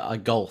definitely a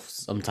gulf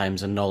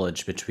sometimes in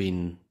knowledge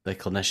between the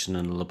clinician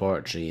and the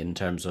laboratory in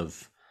terms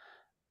of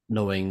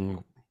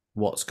knowing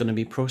what's going to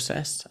be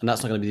processed, and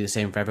that's not going to be the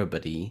same for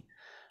everybody.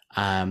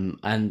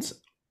 And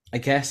I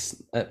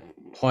guess at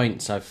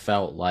points I've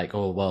felt like,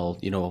 oh well,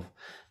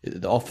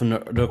 often the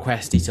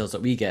request details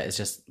that we get is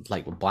just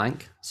like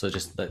blank, so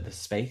just the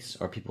space,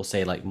 or people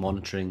say like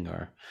monitoring,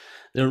 or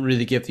they don't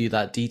really give you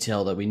that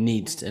detail that we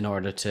need in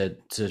order to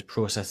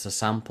process the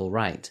sample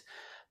right.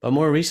 But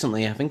more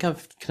recently, I think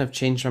I've kind of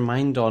changed my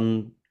mind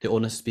on the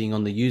onus being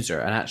on the user,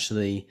 and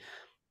actually,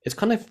 it's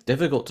kind of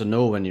difficult to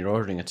know when you're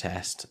ordering a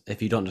test if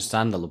you don't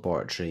understand the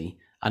laboratory,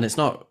 and it's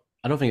not.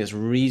 I don't think it's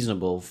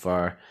reasonable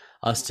for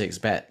us to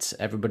expect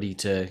everybody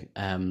to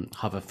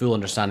have a full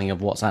understanding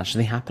of what's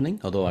actually happening,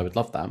 although I would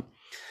love that.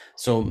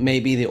 So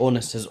maybe the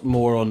onus is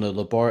more on the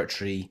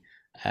laboratory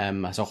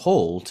as a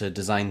whole to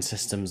design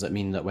systems that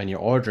mean that when you're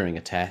ordering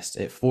a test,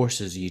 it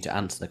forces you to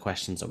answer the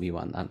questions that we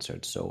want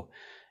answered. So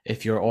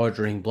if you're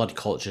ordering blood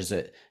cultures,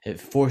 it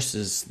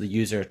forces the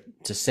user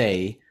to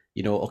say,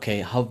 okay,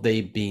 have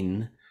they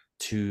been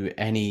to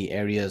any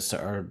areas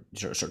that are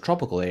sort of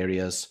tropical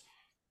areas?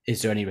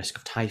 Is there any risk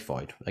of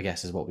typhoid? I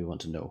guess is what we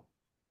want to know.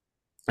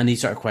 And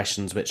these sort of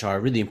questions, which are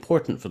really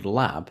important for the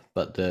lab,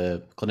 but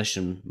the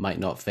clinician might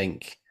not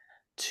think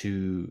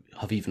to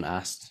have even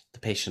asked the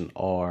patient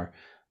or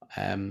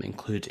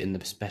include in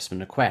the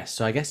specimen request.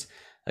 So I guess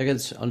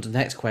on to the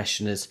next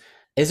question is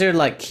there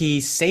like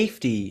key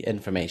safety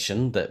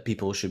information that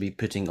people should be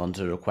putting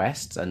onto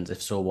requests? And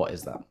if so, what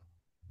is that?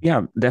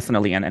 Yeah,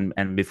 definitely.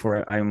 And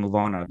before I move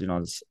on,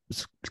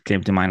 this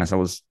came to mind as I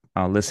was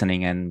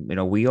listening, and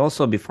we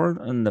also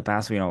before in the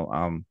past,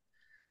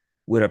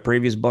 with a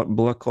previous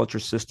blood culture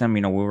system,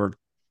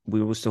 we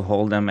used to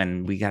hold them,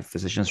 and we got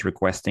physicians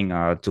requesting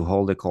to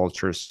hold the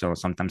cultures. So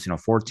sometimes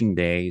 14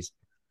 days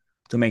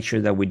to make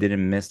sure that we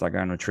didn't miss like a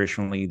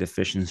nutritionally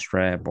deficient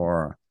strep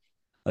or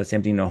the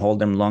same thing, hold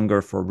them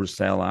longer for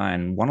brucella.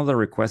 And one of the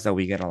requests that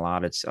we get a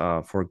lot is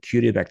for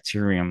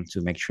cutibacterium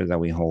to make sure that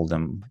we hold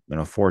them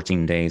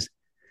 14 days.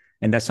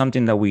 And that's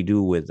something that we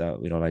do with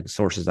like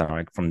sources that are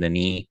like from the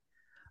knee.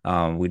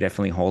 We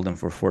definitely hold them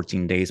for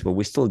 14 days, but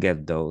we still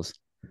get those.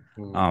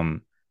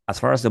 Um, as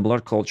far as the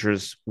blood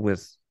cultures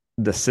with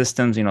the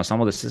systems,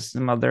 some of the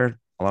systems out there,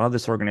 a lot of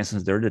these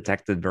organisms, they're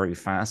detected very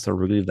fast. So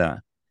really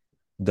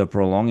the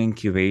prolonged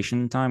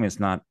incubation time is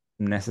not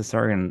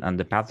necessary. And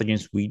the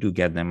pathogens, we do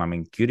get them. I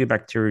mean,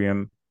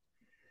 cutibacterium,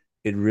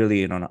 it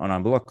really, on a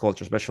blood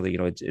culture, especially,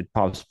 it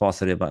pops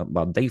positive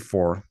about day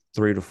 4,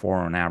 3 to 4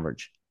 on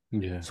average.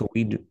 Yeah. So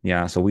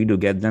we do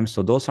get them.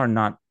 So those are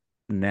not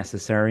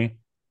necessary,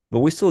 but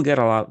we still get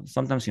a lot.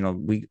 Sometimes,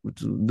 we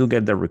do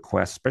get the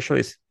request,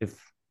 especially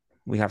if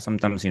we have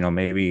sometimes,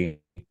 maybe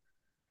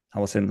I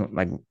was saying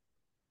like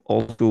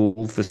old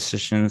school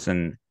physicians,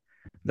 and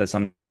that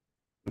sometimes,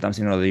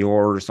 they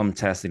order some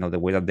tests, the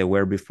way that they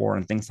were before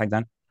and things like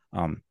that.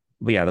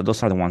 But yeah,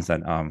 those are the ones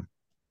that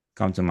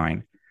come to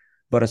mind.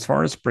 But as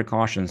far as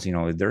precautions,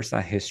 if there's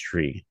a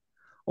history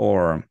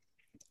or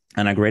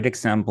and a great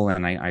example,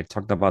 and I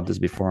talked about this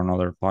before on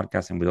other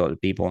podcasts and with other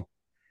people,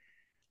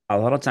 a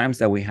lot of times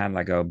that we had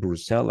like a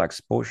brucella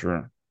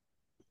exposure,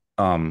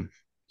 um,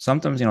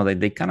 sometimes,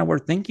 they kind of were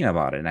thinking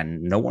about it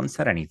and no one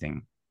said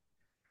anything.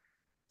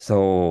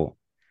 So,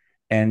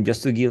 and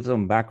just to give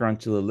some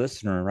background to the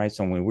listener, right?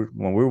 So when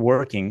we're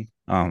working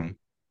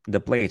the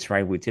plates,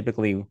 right, we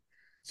typically,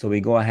 so we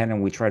go ahead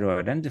and we try to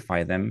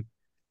identify them,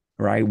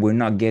 right? We're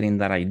not getting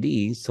that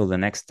ID. So the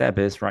next step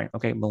is, right,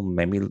 okay, well,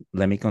 maybe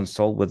let me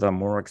consult with a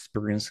more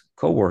experienced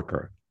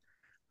coworker.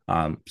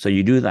 So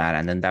you do that,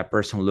 and then that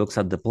person looks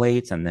at the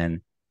plates, and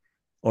then,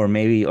 or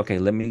maybe, okay,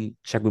 let me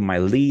check with my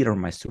lead or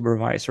my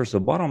supervisor. So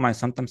bottom line,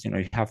 sometimes,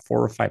 you have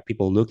 4 or 5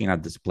 people looking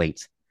at this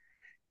plates,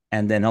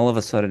 and then all of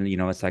a sudden,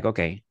 it's like,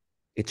 okay,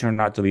 it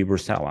turned out to be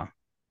brucella,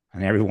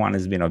 and everyone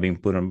is, being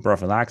put on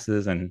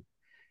prophylaxis and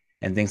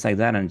things like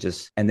that,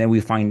 and then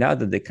we find out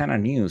that they kind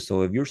of knew.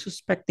 So if you're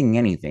suspecting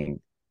anything,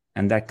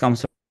 and that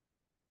comes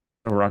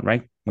around,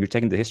 right, when you're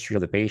taking the history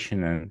of the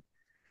patient,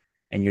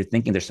 and you're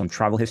thinking there's some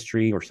travel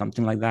history or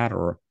something like that,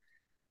 or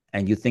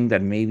and you think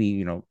that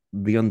maybe,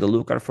 be on the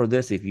lookout for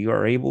this. If you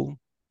are able,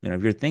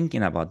 if you're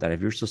thinking about that,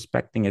 if you're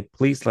suspecting it,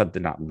 please let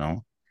them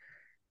know,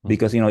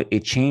 because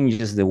it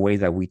changes the way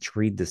that we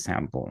treat the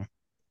sample,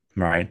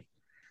 right?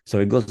 So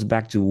it goes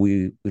back to,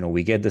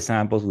 we get the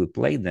samples, we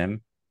plate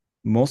them.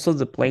 Most of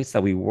the plates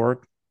that we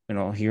work,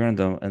 here in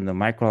the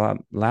micro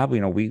lab, we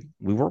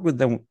work with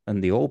them in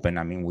the open.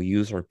 I mean, we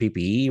use our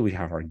PPE, we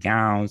have our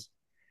gowns,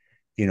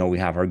 we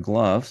have our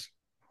gloves.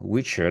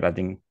 We should, I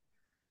think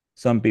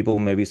some people,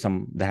 maybe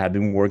some that have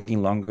been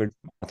working longer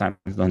times,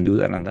 don't do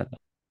that, and that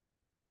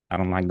I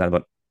don't like that,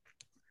 but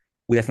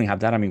we definitely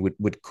have that. I mean,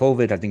 with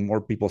COVID, I think more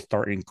people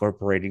start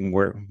incorporating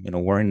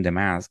wearing the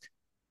mask.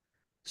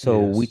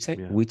 So we Yes. take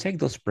Yeah. we take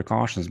those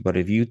precautions. But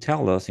if you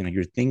tell us,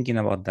 you're thinking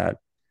about that,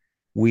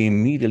 we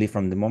immediately,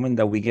 from the moment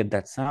that we get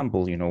that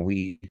sample,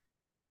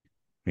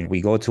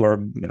 We go to our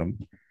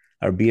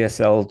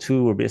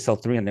BSL2 or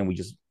BSL3, and then we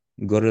just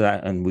go to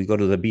that, and we go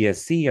to the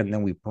BSC, and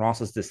then we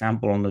process the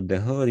sample under the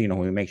hood.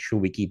 We make sure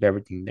we keep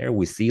everything there,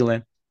 we seal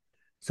it.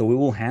 So we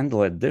will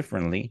handle it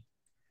differently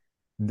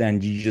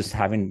than you just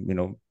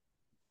having,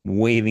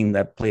 waving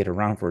that plate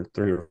around for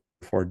 3 or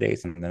 4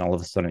 days, and then all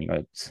of a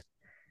sudden,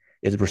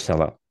 it's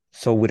Brucella.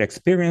 So with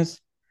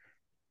experience,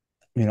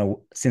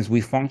 since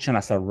we function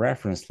as a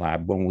reference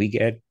lab, when we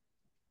get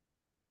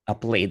a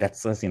plate that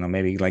says,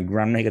 maybe like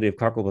gram-negative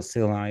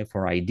coccobacilli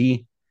for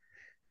ID,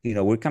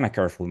 we're kind of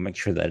careful to make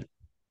sure that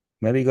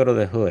maybe go to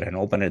the hood and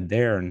open it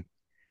there. And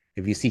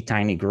if you see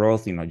tiny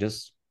growth,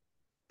 just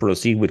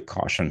proceed with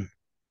caution.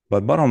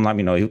 But bottom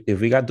line,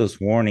 if we got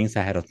those warnings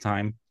ahead of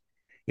time,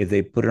 if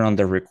they put it on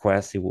the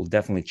request, it will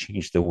definitely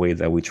change the way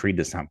that we treat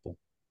the sample.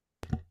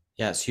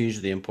 Yeah, it's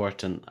hugely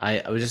important.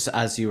 I was just,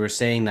 as you were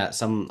saying that,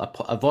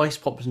 a voice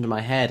popped into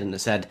my head and it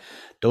said,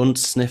 "Don't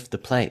sniff the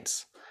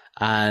plates,"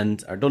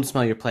 or "Don't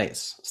smell your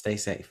plates. Stay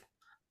safe."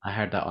 I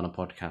heard that on a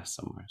podcast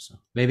somewhere. So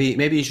maybe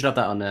you should have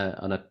that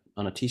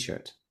on a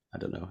t-shirt. I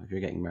don't know if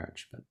you're getting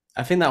merch, but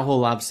I think that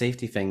whole lab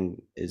safety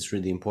thing is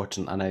really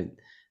important. And I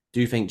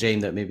do think, Jane,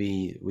 that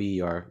maybe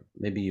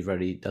you've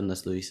already done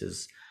this, Luis,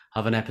 is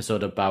have an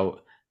episode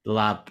about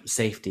lab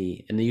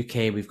safety. In the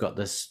UK, we've got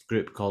this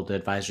group called the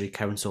Advisory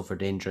Council for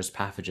Dangerous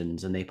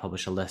Pathogens, and they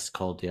publish a list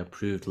called the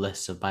Approved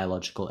List of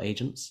Biological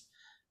Agents.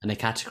 And they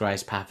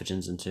categorize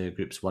pathogens into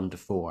groups 1 to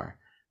 4,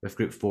 with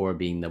group 4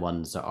 being the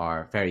ones that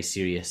are very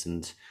serious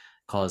and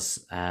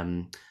cause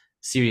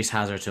serious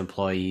hazard to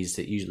employees,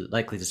 that usually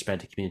likely to spread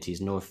to communities,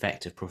 no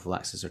effective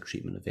prophylaxis or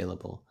treatment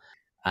available.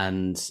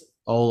 And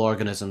all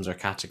organisms are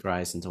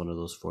categorized into one of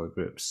those 4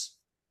 groups.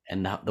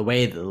 And the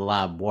way that the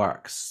lab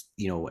works,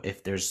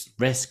 if there's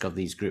risk of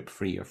these group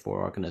 3 or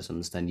 4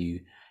 organisms, then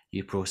you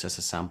process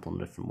a sample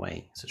in a different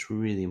way. So it's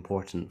really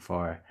important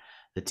for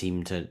the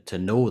team to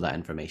know that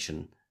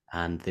information,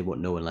 and they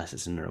won't know unless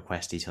it's in the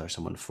request detail or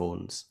someone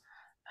phones.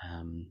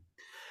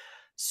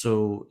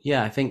 So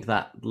yeah, I think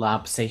that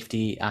lab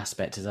safety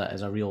aspect is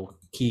a real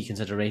key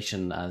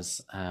consideration as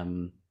a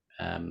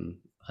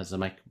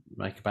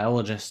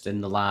microbiologist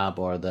in the lab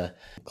or the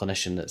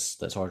clinician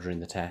that's ordering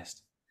the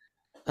test.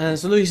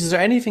 So Luis, is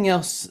there anything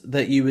else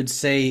that you would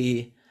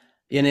say,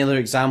 any other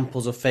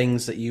examples of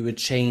things that you would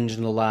change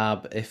in the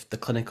lab if the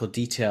clinical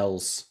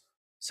details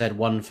said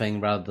one thing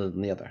rather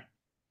than the other?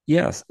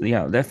 Yes,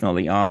 yeah,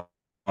 definitely.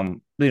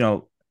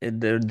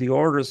 The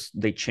orders,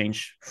 they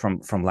change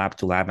from lab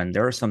to lab, and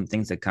there are some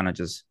things that kind of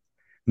just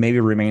maybe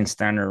remain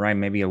standard, right?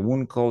 Maybe a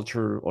wound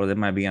culture, or there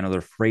might be another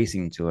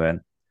phrasing to it.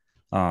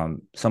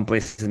 Some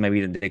places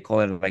maybe they call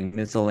it like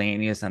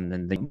miscellaneous, and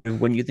then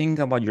when you think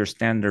about your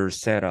standard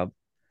setup,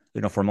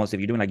 for most, if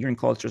you're doing like urine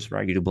cultures,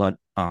 right, you do blood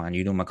and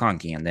you do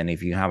McConkey, and then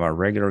if you have a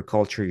regular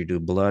culture, you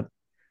do blood,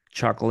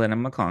 chocolate,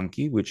 and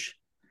McConkey, which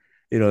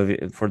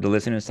for the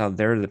listeners out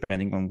there,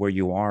 depending on where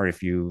you are,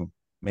 if you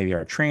maybe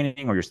are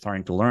training or you're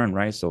starting to learn,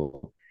 right?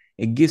 So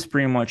it gives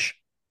pretty much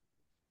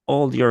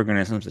all the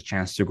organisms a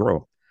chance to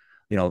grow.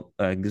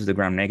 It gives the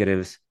gram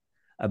negatives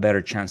a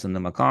better chance than the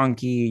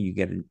McConkey.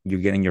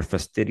 You're getting your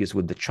fastidious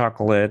with the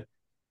chocolate,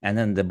 and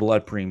then the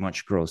blood pretty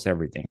much grows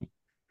everything.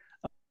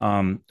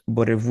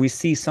 But if we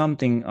see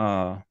something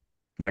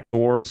like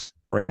doors,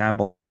 for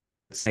example,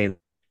 let's say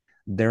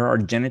there are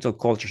genital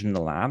cultures in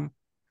the lab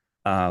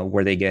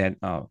where they get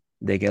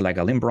like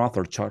a limb broth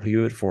or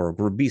charoid for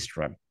group B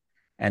strep.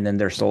 And then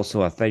there's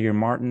also a Thayer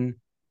Martin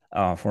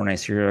for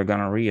Neisseria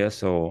gonorrhea.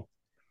 So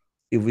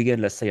if we get,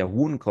 let's say, a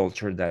wound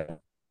culture that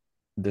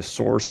the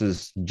source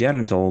is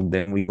genital,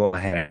 then we go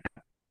ahead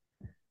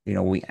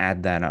and we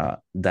add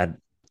that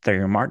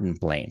Thayer Martin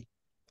plane.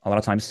 A lot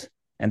of times,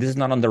 and this is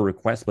not on the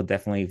request, but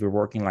definitely if we're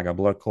working like a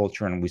blood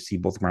culture and we see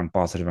both gram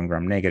positive and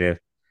gram negative,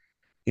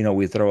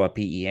 we throw a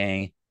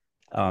PEA.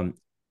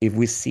 If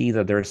we see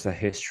that there's a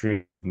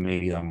history,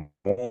 maybe a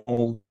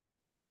mold,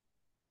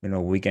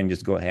 we can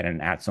just go ahead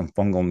and add some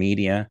fungal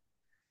media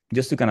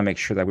just to kind of make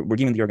sure that we're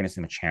giving the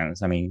organism a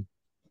chance. I mean,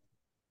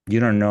 you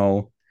don't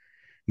know,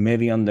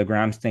 maybe on the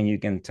gram stain you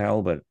can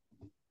tell, but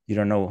you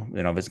don't know,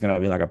 if it's going to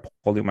be like a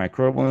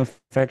polymicrobial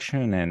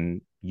infection,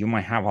 and you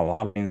might have a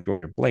lot of things on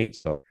your plate.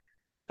 So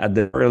at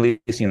the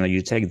very least,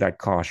 you take that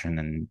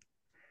caution,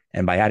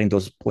 and by adding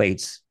those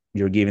plates,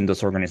 you're giving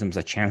those organisms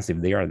a chance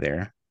if they are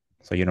there,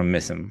 so you don't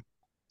miss them.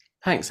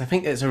 Thanks. I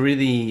think it's a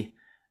really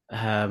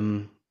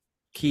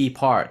key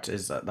part,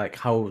 is that like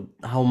how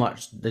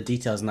much the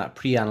details in that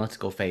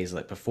pre-analytical phase,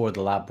 like before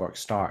the lab work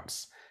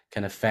starts,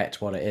 can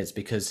affect what it is.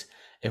 Because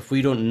if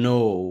we don't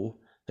know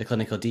the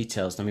clinical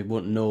details, then we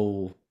won't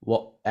know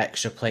what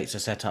extra plates are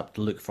set up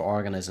to look for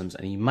organisms,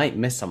 and you might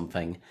miss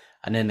something.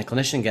 And then the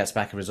clinician gets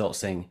back a result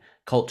saying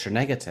culture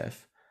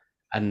negative,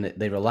 and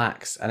they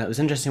relax. And it was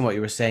interesting what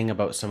you were saying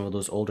about some of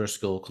those older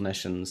school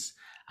clinicians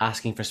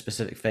asking for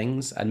specific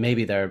things, and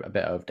maybe they're a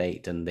bit out of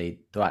date and they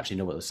don't actually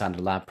know what the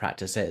standard lab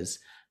practice is,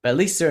 but at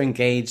least they're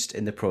engaged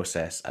in the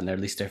process, and at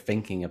least they're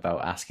thinking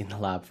about asking the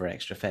lab for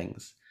extra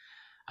things.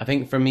 I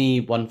think for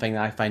me, one thing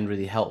that I find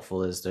really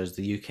helpful is there's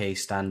the UK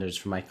Standards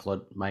for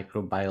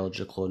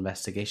Microbiological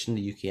Investigation,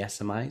 the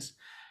UKSMIs,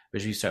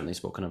 which we've certainly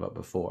spoken about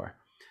before.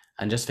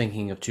 And just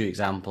thinking of two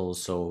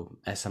examples, so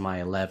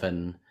SMI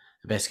 11,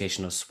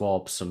 investigation of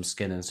swabs, some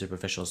skin and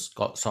superficial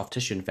soft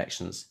tissue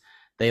infections,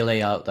 they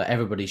lay out that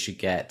everybody should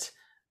get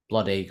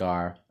blood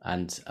agar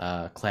and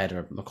Cled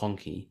or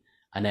McConkey,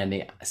 and then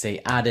they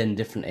say add in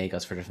different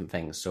agars for different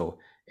things. So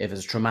if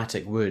it's a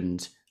traumatic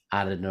wound,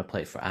 add in a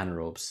plate for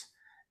anaerobes.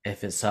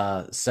 If it's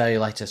a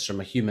cellulitis from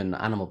a human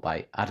animal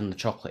bite, add in the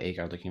chocolate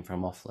agar looking for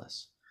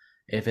Haemophilus.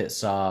 If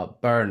it's a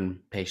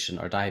burn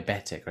patient or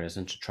diabetic or is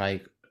into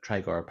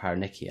Trigor or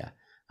Paronychia,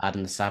 add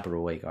in the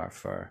Sabaro agar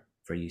for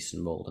yeast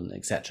and mold, and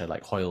etc.,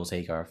 like Hoyle's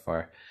agar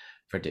for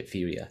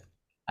diphtheria.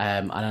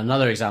 And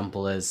another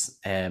example is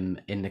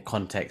in the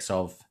context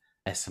of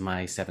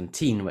SMI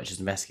 17, which is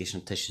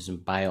investigation of tissues and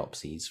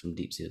biopsies from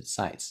deep-seated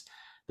sites.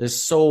 There's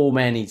so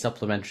many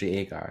supplementary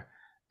agar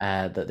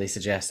that they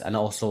suggest, and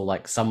also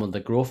like some of the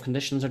growth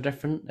conditions are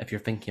different. If you're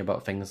thinking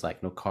about things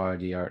like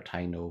nocardia or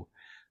tino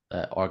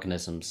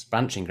organisms,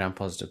 branching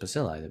gram-positive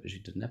bacilli, which we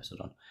did an episode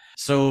on.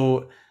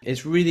 So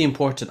it's really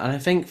important, and I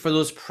think for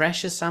those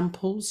precious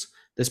samples,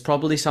 there's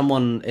probably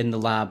someone in the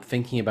lab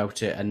thinking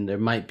about it, and there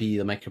might be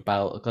a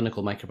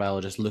clinical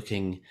microbiologist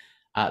looking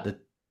at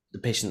the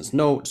patient's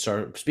notes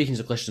or speaking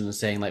to the clinician and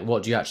saying, like,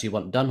 what do you actually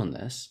want done on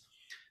this?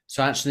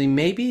 So actually,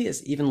 maybe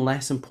it's even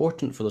less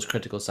important for those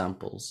critical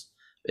samples.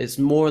 It's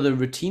more the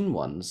routine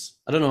ones.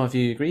 I don't know if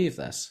you agree with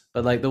this,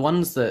 but like the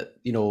ones that,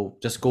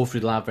 just go through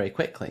the lab very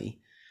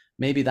quickly,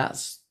 maybe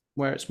that's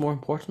where it's more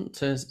important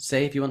to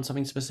say if you want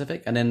something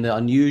specific. And then the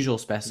unusual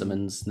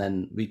specimens,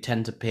 then we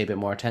tend to pay a bit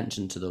more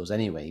attention to those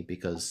anyway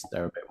because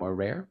they're a bit more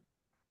rare.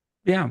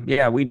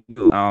 Yeah, we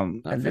do.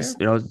 And this,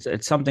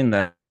 it's something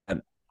that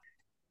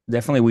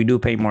definitely we do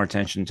pay more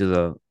attention to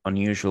the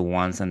unusual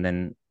ones, and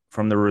then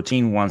from the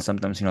routine ones,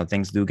 sometimes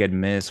things do get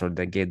missed or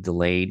they get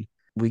delayed.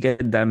 We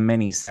get that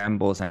many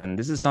samples, and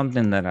this is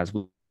something that,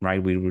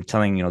 we were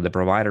telling the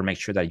provider, make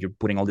sure that you're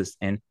putting all this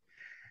in,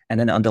 and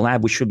then on the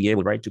lab we should be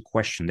able, to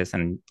question this.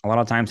 And a lot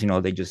of times,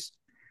 they just,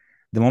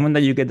 the moment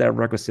that you get that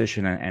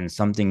requisition and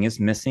something is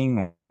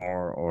missing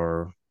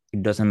or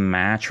it doesn't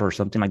match or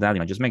something like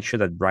that, just make sure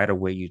that right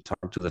away you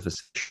talk to the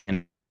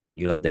physician,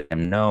 you let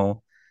them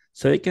know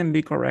so it can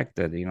be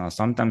corrected.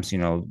 Sometimes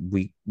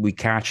we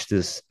catch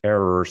these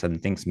errors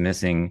and things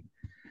missing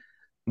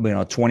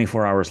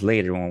 24 hours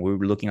later when we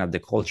were looking at the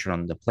culture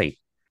on the plate.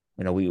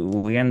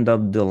 We end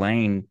up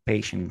delaying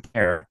patient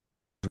care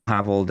to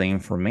have all the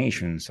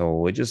information.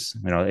 So it just,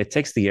 it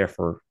takes the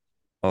effort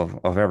of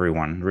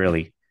everyone,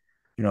 really.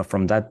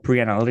 From that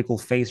pre-analytical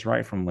phase,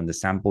 right, from when the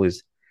sample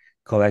is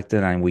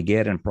collected and we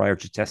get, and prior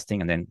to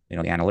testing, and then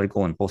the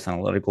analytical and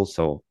post-analytical.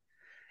 So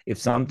if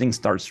something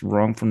starts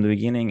wrong from the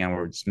beginning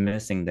and it's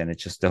missing, then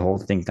it's just the whole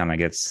thing kind of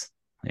gets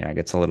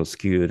a little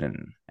skewed,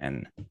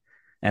 and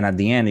at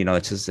the end,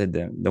 it's just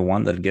the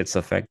one that gets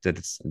affected,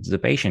 it's the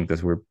patient,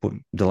 because we're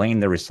delaying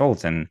the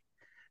results. And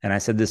I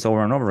said this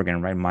over and over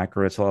again, right?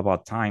 Micro, it's all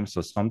about time.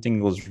 So something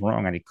goes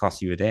wrong and it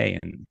costs you a day,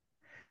 and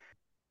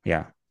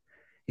yeah,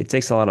 it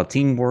takes a lot of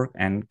teamwork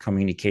and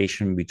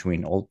communication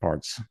between all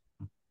parts.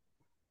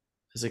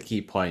 It's a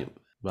key point,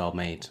 well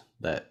made,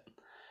 that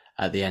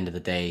at the end of the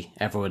day,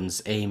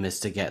 everyone's aim is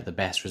to get the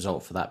best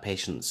result for that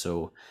patient.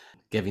 So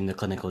giving the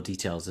clinical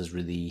details is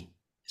really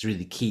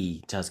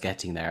key to us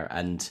getting there.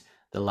 And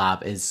the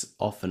lab is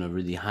often a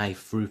really high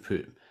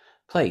throughput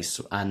place.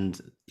 And,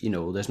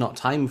 there's not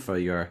time for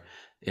your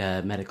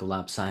medical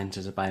lab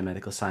scientist or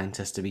biomedical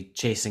scientist to be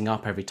chasing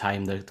up every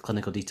time the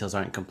clinical details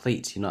aren't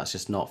complete. It's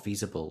just not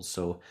feasible.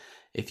 So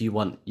if you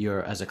want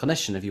as a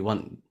clinician, if you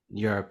want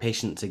your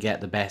patient to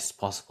get the best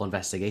possible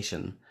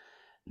investigation,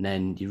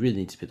 then you really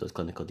need to put those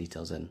clinical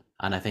details in.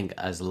 And I think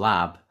as a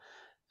lab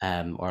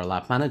or a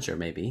lab manager,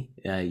 maybe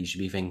you should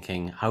be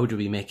thinking, how do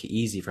we make it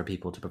easy for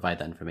people to provide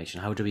that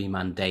information? How do we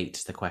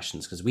mandate the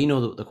questions? Because we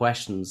know the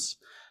questions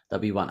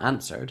that we want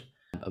answered,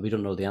 but we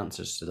don't know the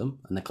answers to them.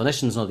 And the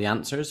clinicians know the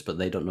answers, but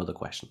they don't know the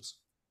questions.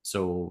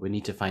 So we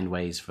need to find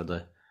ways for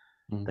the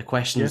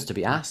questions to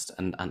be asked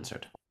and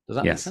answered. Does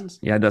that make sense?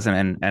 Yeah, it does.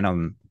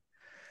 And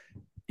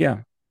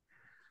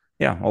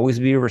always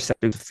be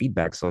receptive to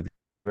feedback. So if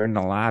you're in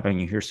the lab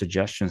and you hear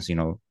suggestions,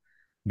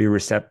 be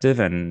receptive,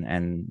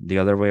 and the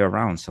other way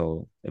around.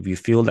 So if you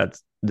feel that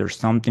there's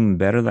something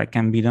better that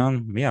can be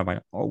done,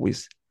 by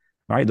always,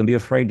 right? Don't be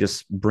afraid.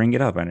 Just bring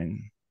it up.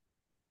 And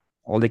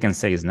all they can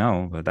say is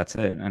no, but that's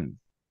it. And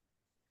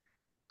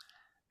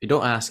you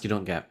don't ask, you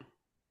don't get.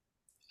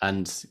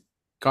 And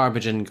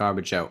garbage in,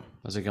 garbage out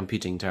as a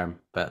computing term.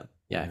 But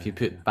if you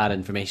put bad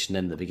information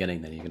in the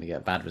beginning, then you're going to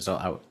get a bad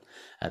result out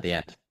at the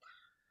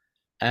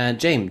end.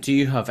 James, do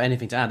you have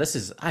anything to add?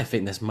 I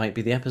think this might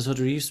be the episode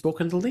where you've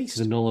spoken the least.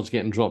 The knowledge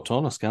getting dropped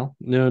on us, Cal.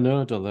 No,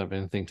 I don't have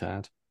anything to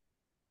add.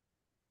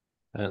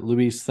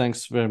 Louise,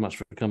 thanks very much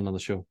for coming on the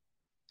show.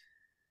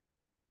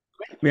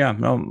 Yeah,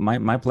 no,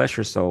 my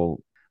pleasure.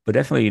 So, but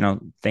definitely,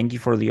 thank you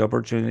for the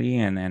opportunity.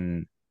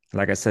 And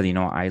like I said,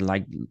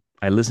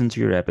 I listen to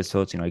your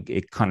episodes.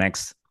 It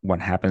connects what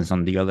happens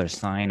on the other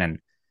side. And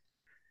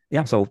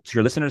yeah, so to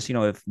your listeners,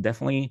 if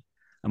definitely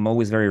I'm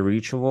always very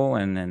reachable,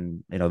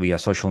 and via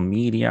social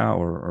media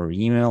or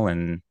email.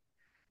 And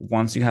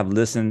once you have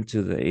listened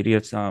to the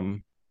idiots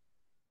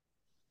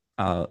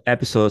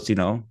episodes,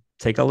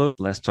 take a look.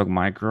 Let's Talk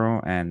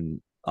Micro,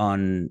 and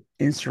on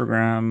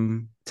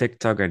Instagram,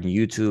 TikTok, and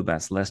YouTube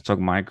as Let's Talk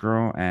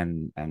Micro,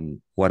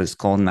 and what is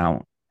called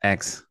now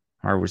X.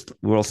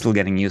 We're all still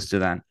getting used to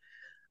that.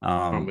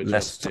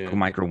 Let's Talk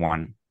Micro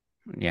One,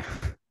 yeah,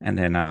 and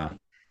then an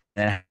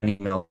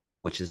email,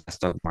 which is Let's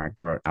Talk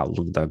Micro at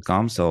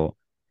outlook.com. So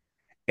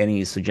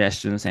any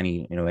suggestions,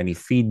 any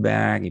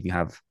feedback,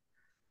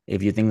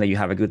 if you think that you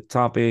have a good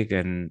topic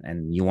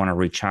and you want to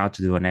reach out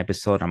to do an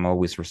episode, I'm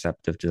always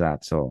receptive to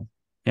that. So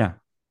yeah,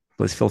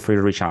 please feel free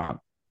to reach out.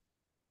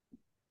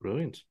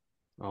 Brilliant.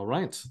 All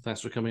right.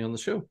 Thanks for coming on the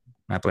show.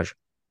 My pleasure.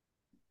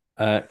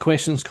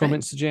 Questions,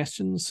 comments,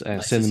 suggestions,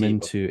 send them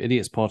into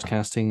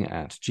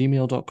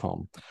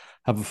idiotspodcasting@gmail.com.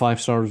 Have a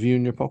 5-star review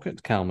in your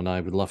pocket. Calum and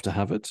I would love to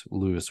have it.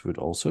 Lewis would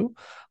also.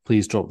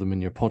 Please drop them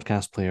in your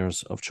podcast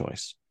players of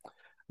choice.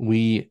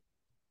 We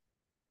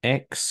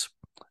X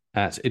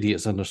at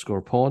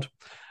idiots_pod.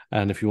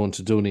 And if you want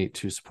to donate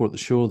to support the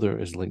show, there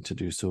is a link to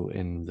do so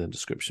in the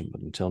description.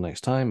 But until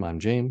next time, I'm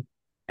James.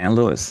 And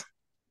Lewis.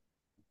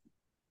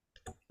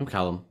 I'm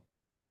Callum.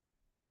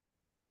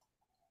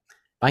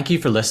 Thank you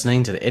for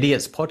listening to the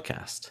Idiots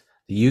Podcast,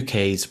 the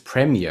UK's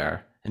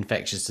premier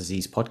infectious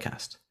disease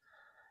podcast.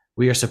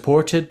 We are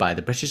supported by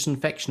the British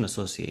Infection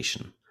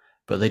Association,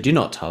 but they do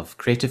not have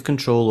creative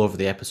control over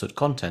the episode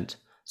content,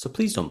 so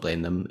please don't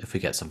blame them if we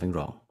get something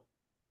wrong.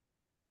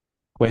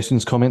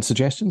 Questions, comments,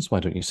 suggestions? Why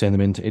don't you send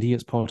them into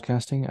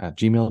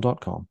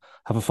idiotspodcasting@gmail.com.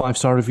 Have a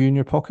 5-star review in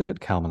your pocket.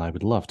 Calum and I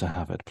would love to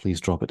have it. Please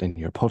drop it in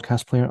your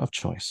podcast player of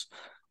choice.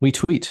 We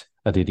tweet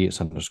at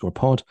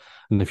idiots_pod.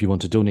 And if you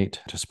want to donate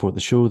to support the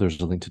show, there's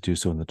a link to do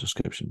so in the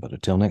description. But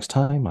until next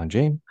time, I'm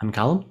James. I'm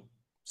Callum.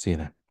 See you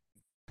then.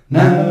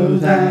 Now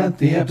that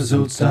the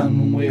episode's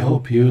done, we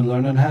hope you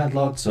learned and had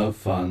lots of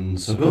fun.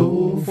 So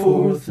go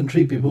forth and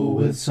treat people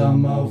with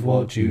some of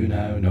what you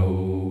now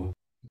know.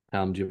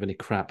 Do you have any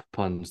crap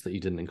puns that you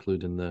didn't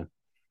include in the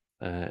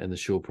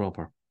show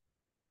proper?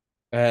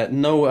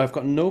 No, I've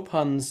got no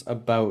puns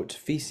about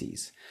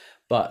feces.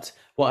 But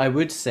what I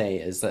would say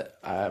is that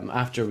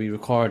after we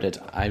recorded,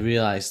 I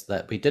realised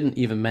that we didn't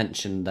even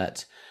mention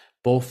that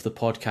both the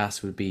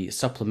podcasts would be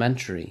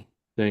supplementary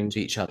to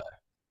each other.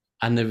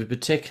 And they would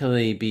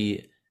particularly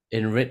be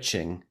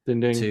enriching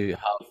to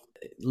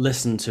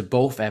listen to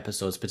both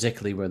episodes,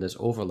 particularly where there's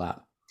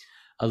overlap.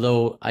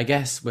 Although I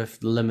guess with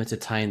the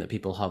limited time that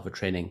people have for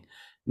training,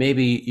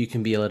 maybe you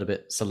can be a little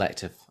bit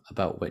selective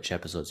about which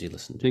episodes you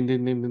listen to. Ding,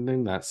 ding, ding, ding,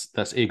 ding.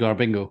 That's Agar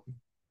Bingo.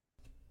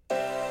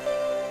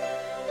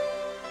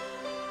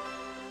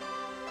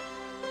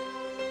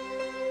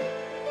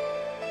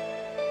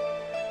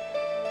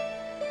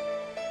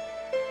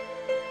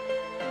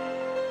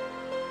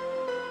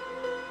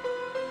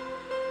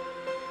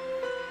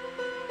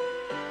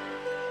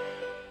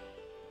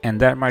 And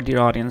that, my dear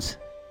audience,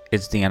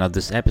 is the end of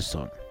this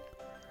episode.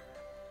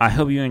 I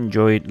hope you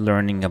enjoyed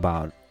learning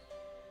about,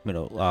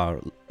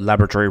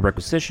 laboratory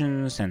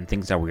requisitions and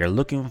things that we are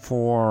looking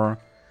for,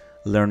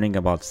 learning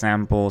about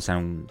samples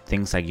and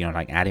things like,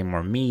 like adding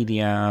more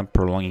media,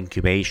 prolonged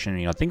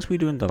incubation, things we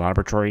do in the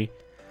laboratory.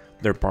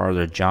 They're part of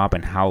their job,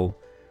 and how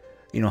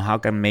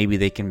come maybe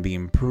they can be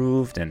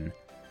improved. And,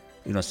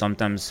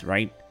 sometimes,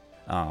 right,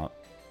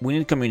 we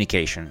need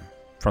communication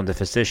from the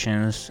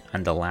physicians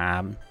and the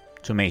lab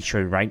to make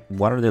sure, right,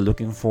 what are they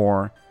looking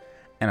for,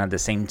 and at the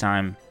same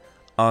time,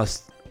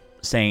 us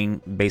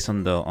saying based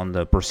on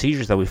the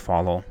procedures that we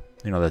follow,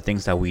 the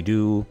things that we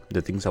do,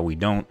 the things that we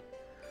don't.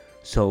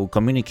 So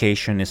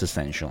communication is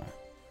essential.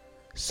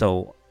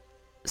 So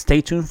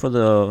stay tuned for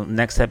the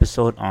next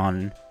episode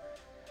on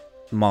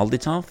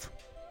Malditov,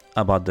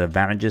 about the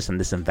advantages and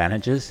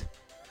disadvantages.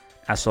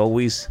 As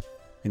always,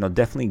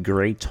 definitely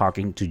great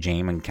talking to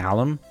James and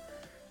Callum.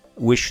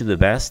 Wish you the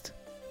best.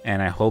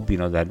 And I hope,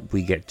 that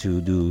we get to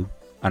do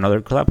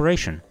another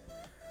collaboration.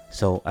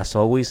 So, as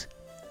always,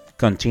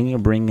 continue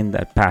bringing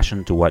that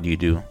passion to what you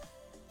do.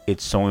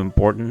 It's so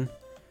important.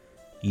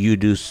 You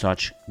do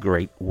such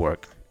great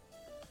work.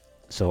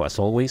 So, as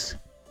always,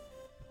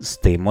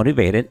 stay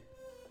motivated,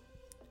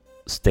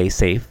 stay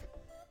safe,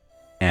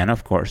 and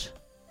of course,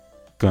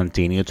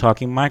 continue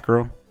talking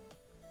micro.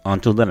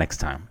 Until the next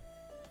time.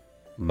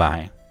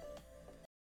 Bye.